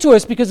sense to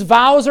us because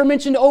vows are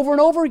mentioned over and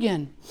over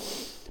again.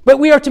 But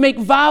we are to make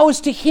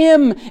vows to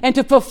Him and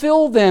to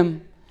fulfill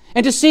them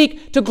and to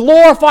seek to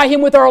glorify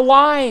Him with our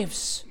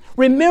lives.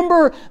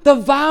 Remember the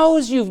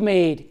vows you've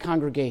made,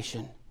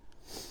 congregation.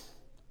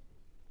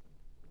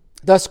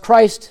 Thus,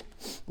 Christ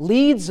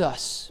leads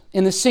us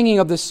in the singing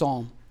of this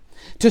psalm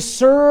to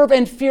serve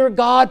and fear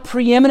God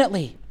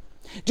preeminently,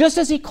 just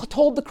as He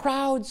told the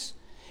crowds.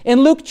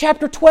 In Luke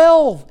chapter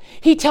 12,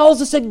 He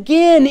tells us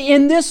again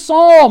in this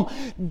psalm,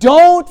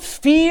 don't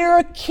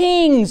fear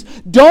kings.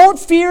 Don't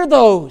fear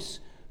those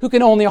who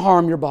can only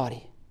harm your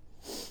body.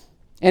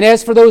 And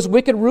as for those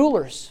wicked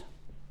rulers,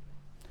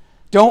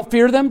 don't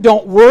fear them.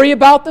 Don't worry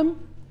about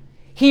them.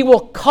 He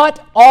will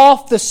cut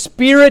off the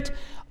spirit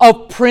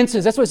of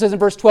princes. That's what it says in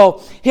verse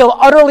 12. He'll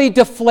utterly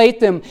deflate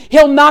them.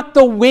 He'll knock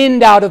the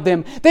wind out of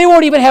them. They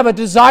won't even have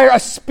a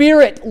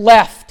spirit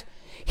left.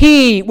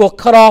 He will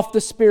cut off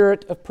the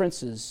spirit of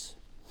princes.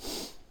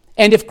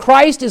 And if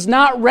Christ is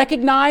not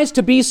recognized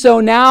to be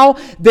so now,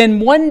 then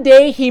one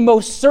day He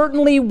most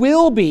certainly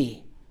will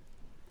be.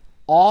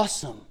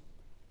 Awesome,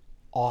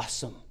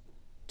 awesome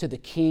to the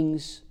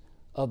kings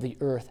of the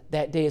earth.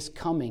 That day is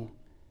coming.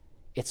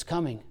 It's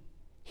coming.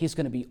 He's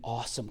going to be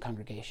awesome,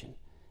 congregation,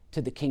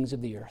 to the kings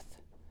of the earth.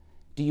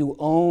 Do you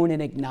own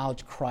and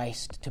acknowledge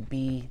Christ to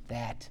be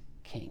that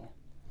King?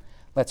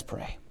 Let's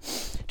pray.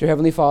 Dear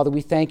Heavenly Father,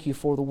 we thank You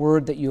for the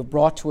word that You have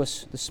brought to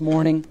us this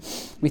morning.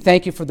 We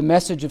thank You for the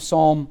message of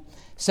Psalm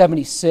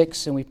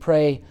 76, and we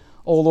pray,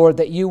 O Lord,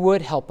 that You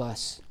would help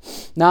us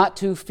not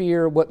to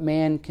fear what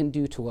man can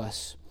do to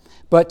us,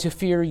 but to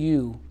fear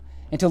You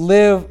and to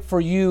live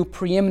for You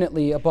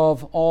preeminently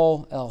above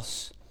all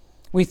else.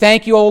 We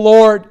thank You, O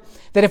Lord,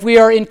 that if we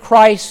are in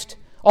Christ,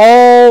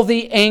 all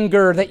the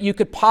anger that You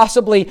could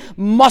possibly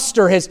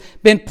muster has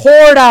been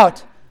poured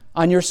out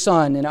on Your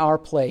Son in our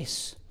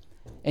place.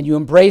 And You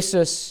embrace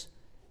us,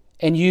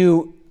 and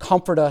You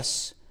comfort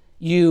us,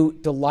 You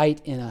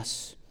delight in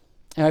us.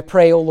 And I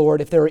pray, O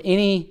Lord, if there are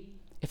any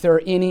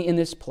in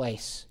this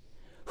place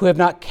who have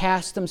not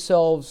cast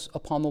themselves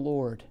upon the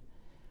Lord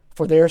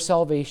for their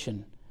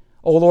salvation,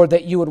 O Lord,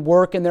 that You would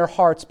work in their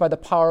hearts by the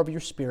power of Your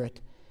Spirit,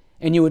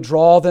 and You would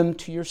draw them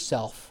to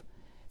Yourself,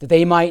 that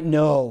they might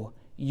know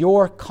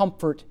Your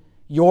comfort,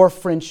 Your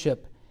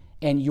friendship,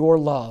 and Your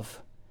love,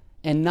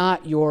 and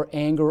not Your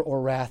anger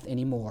or wrath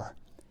anymore.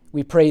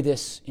 We pray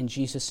this in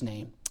Jesus'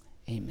 name.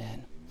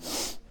 Amen.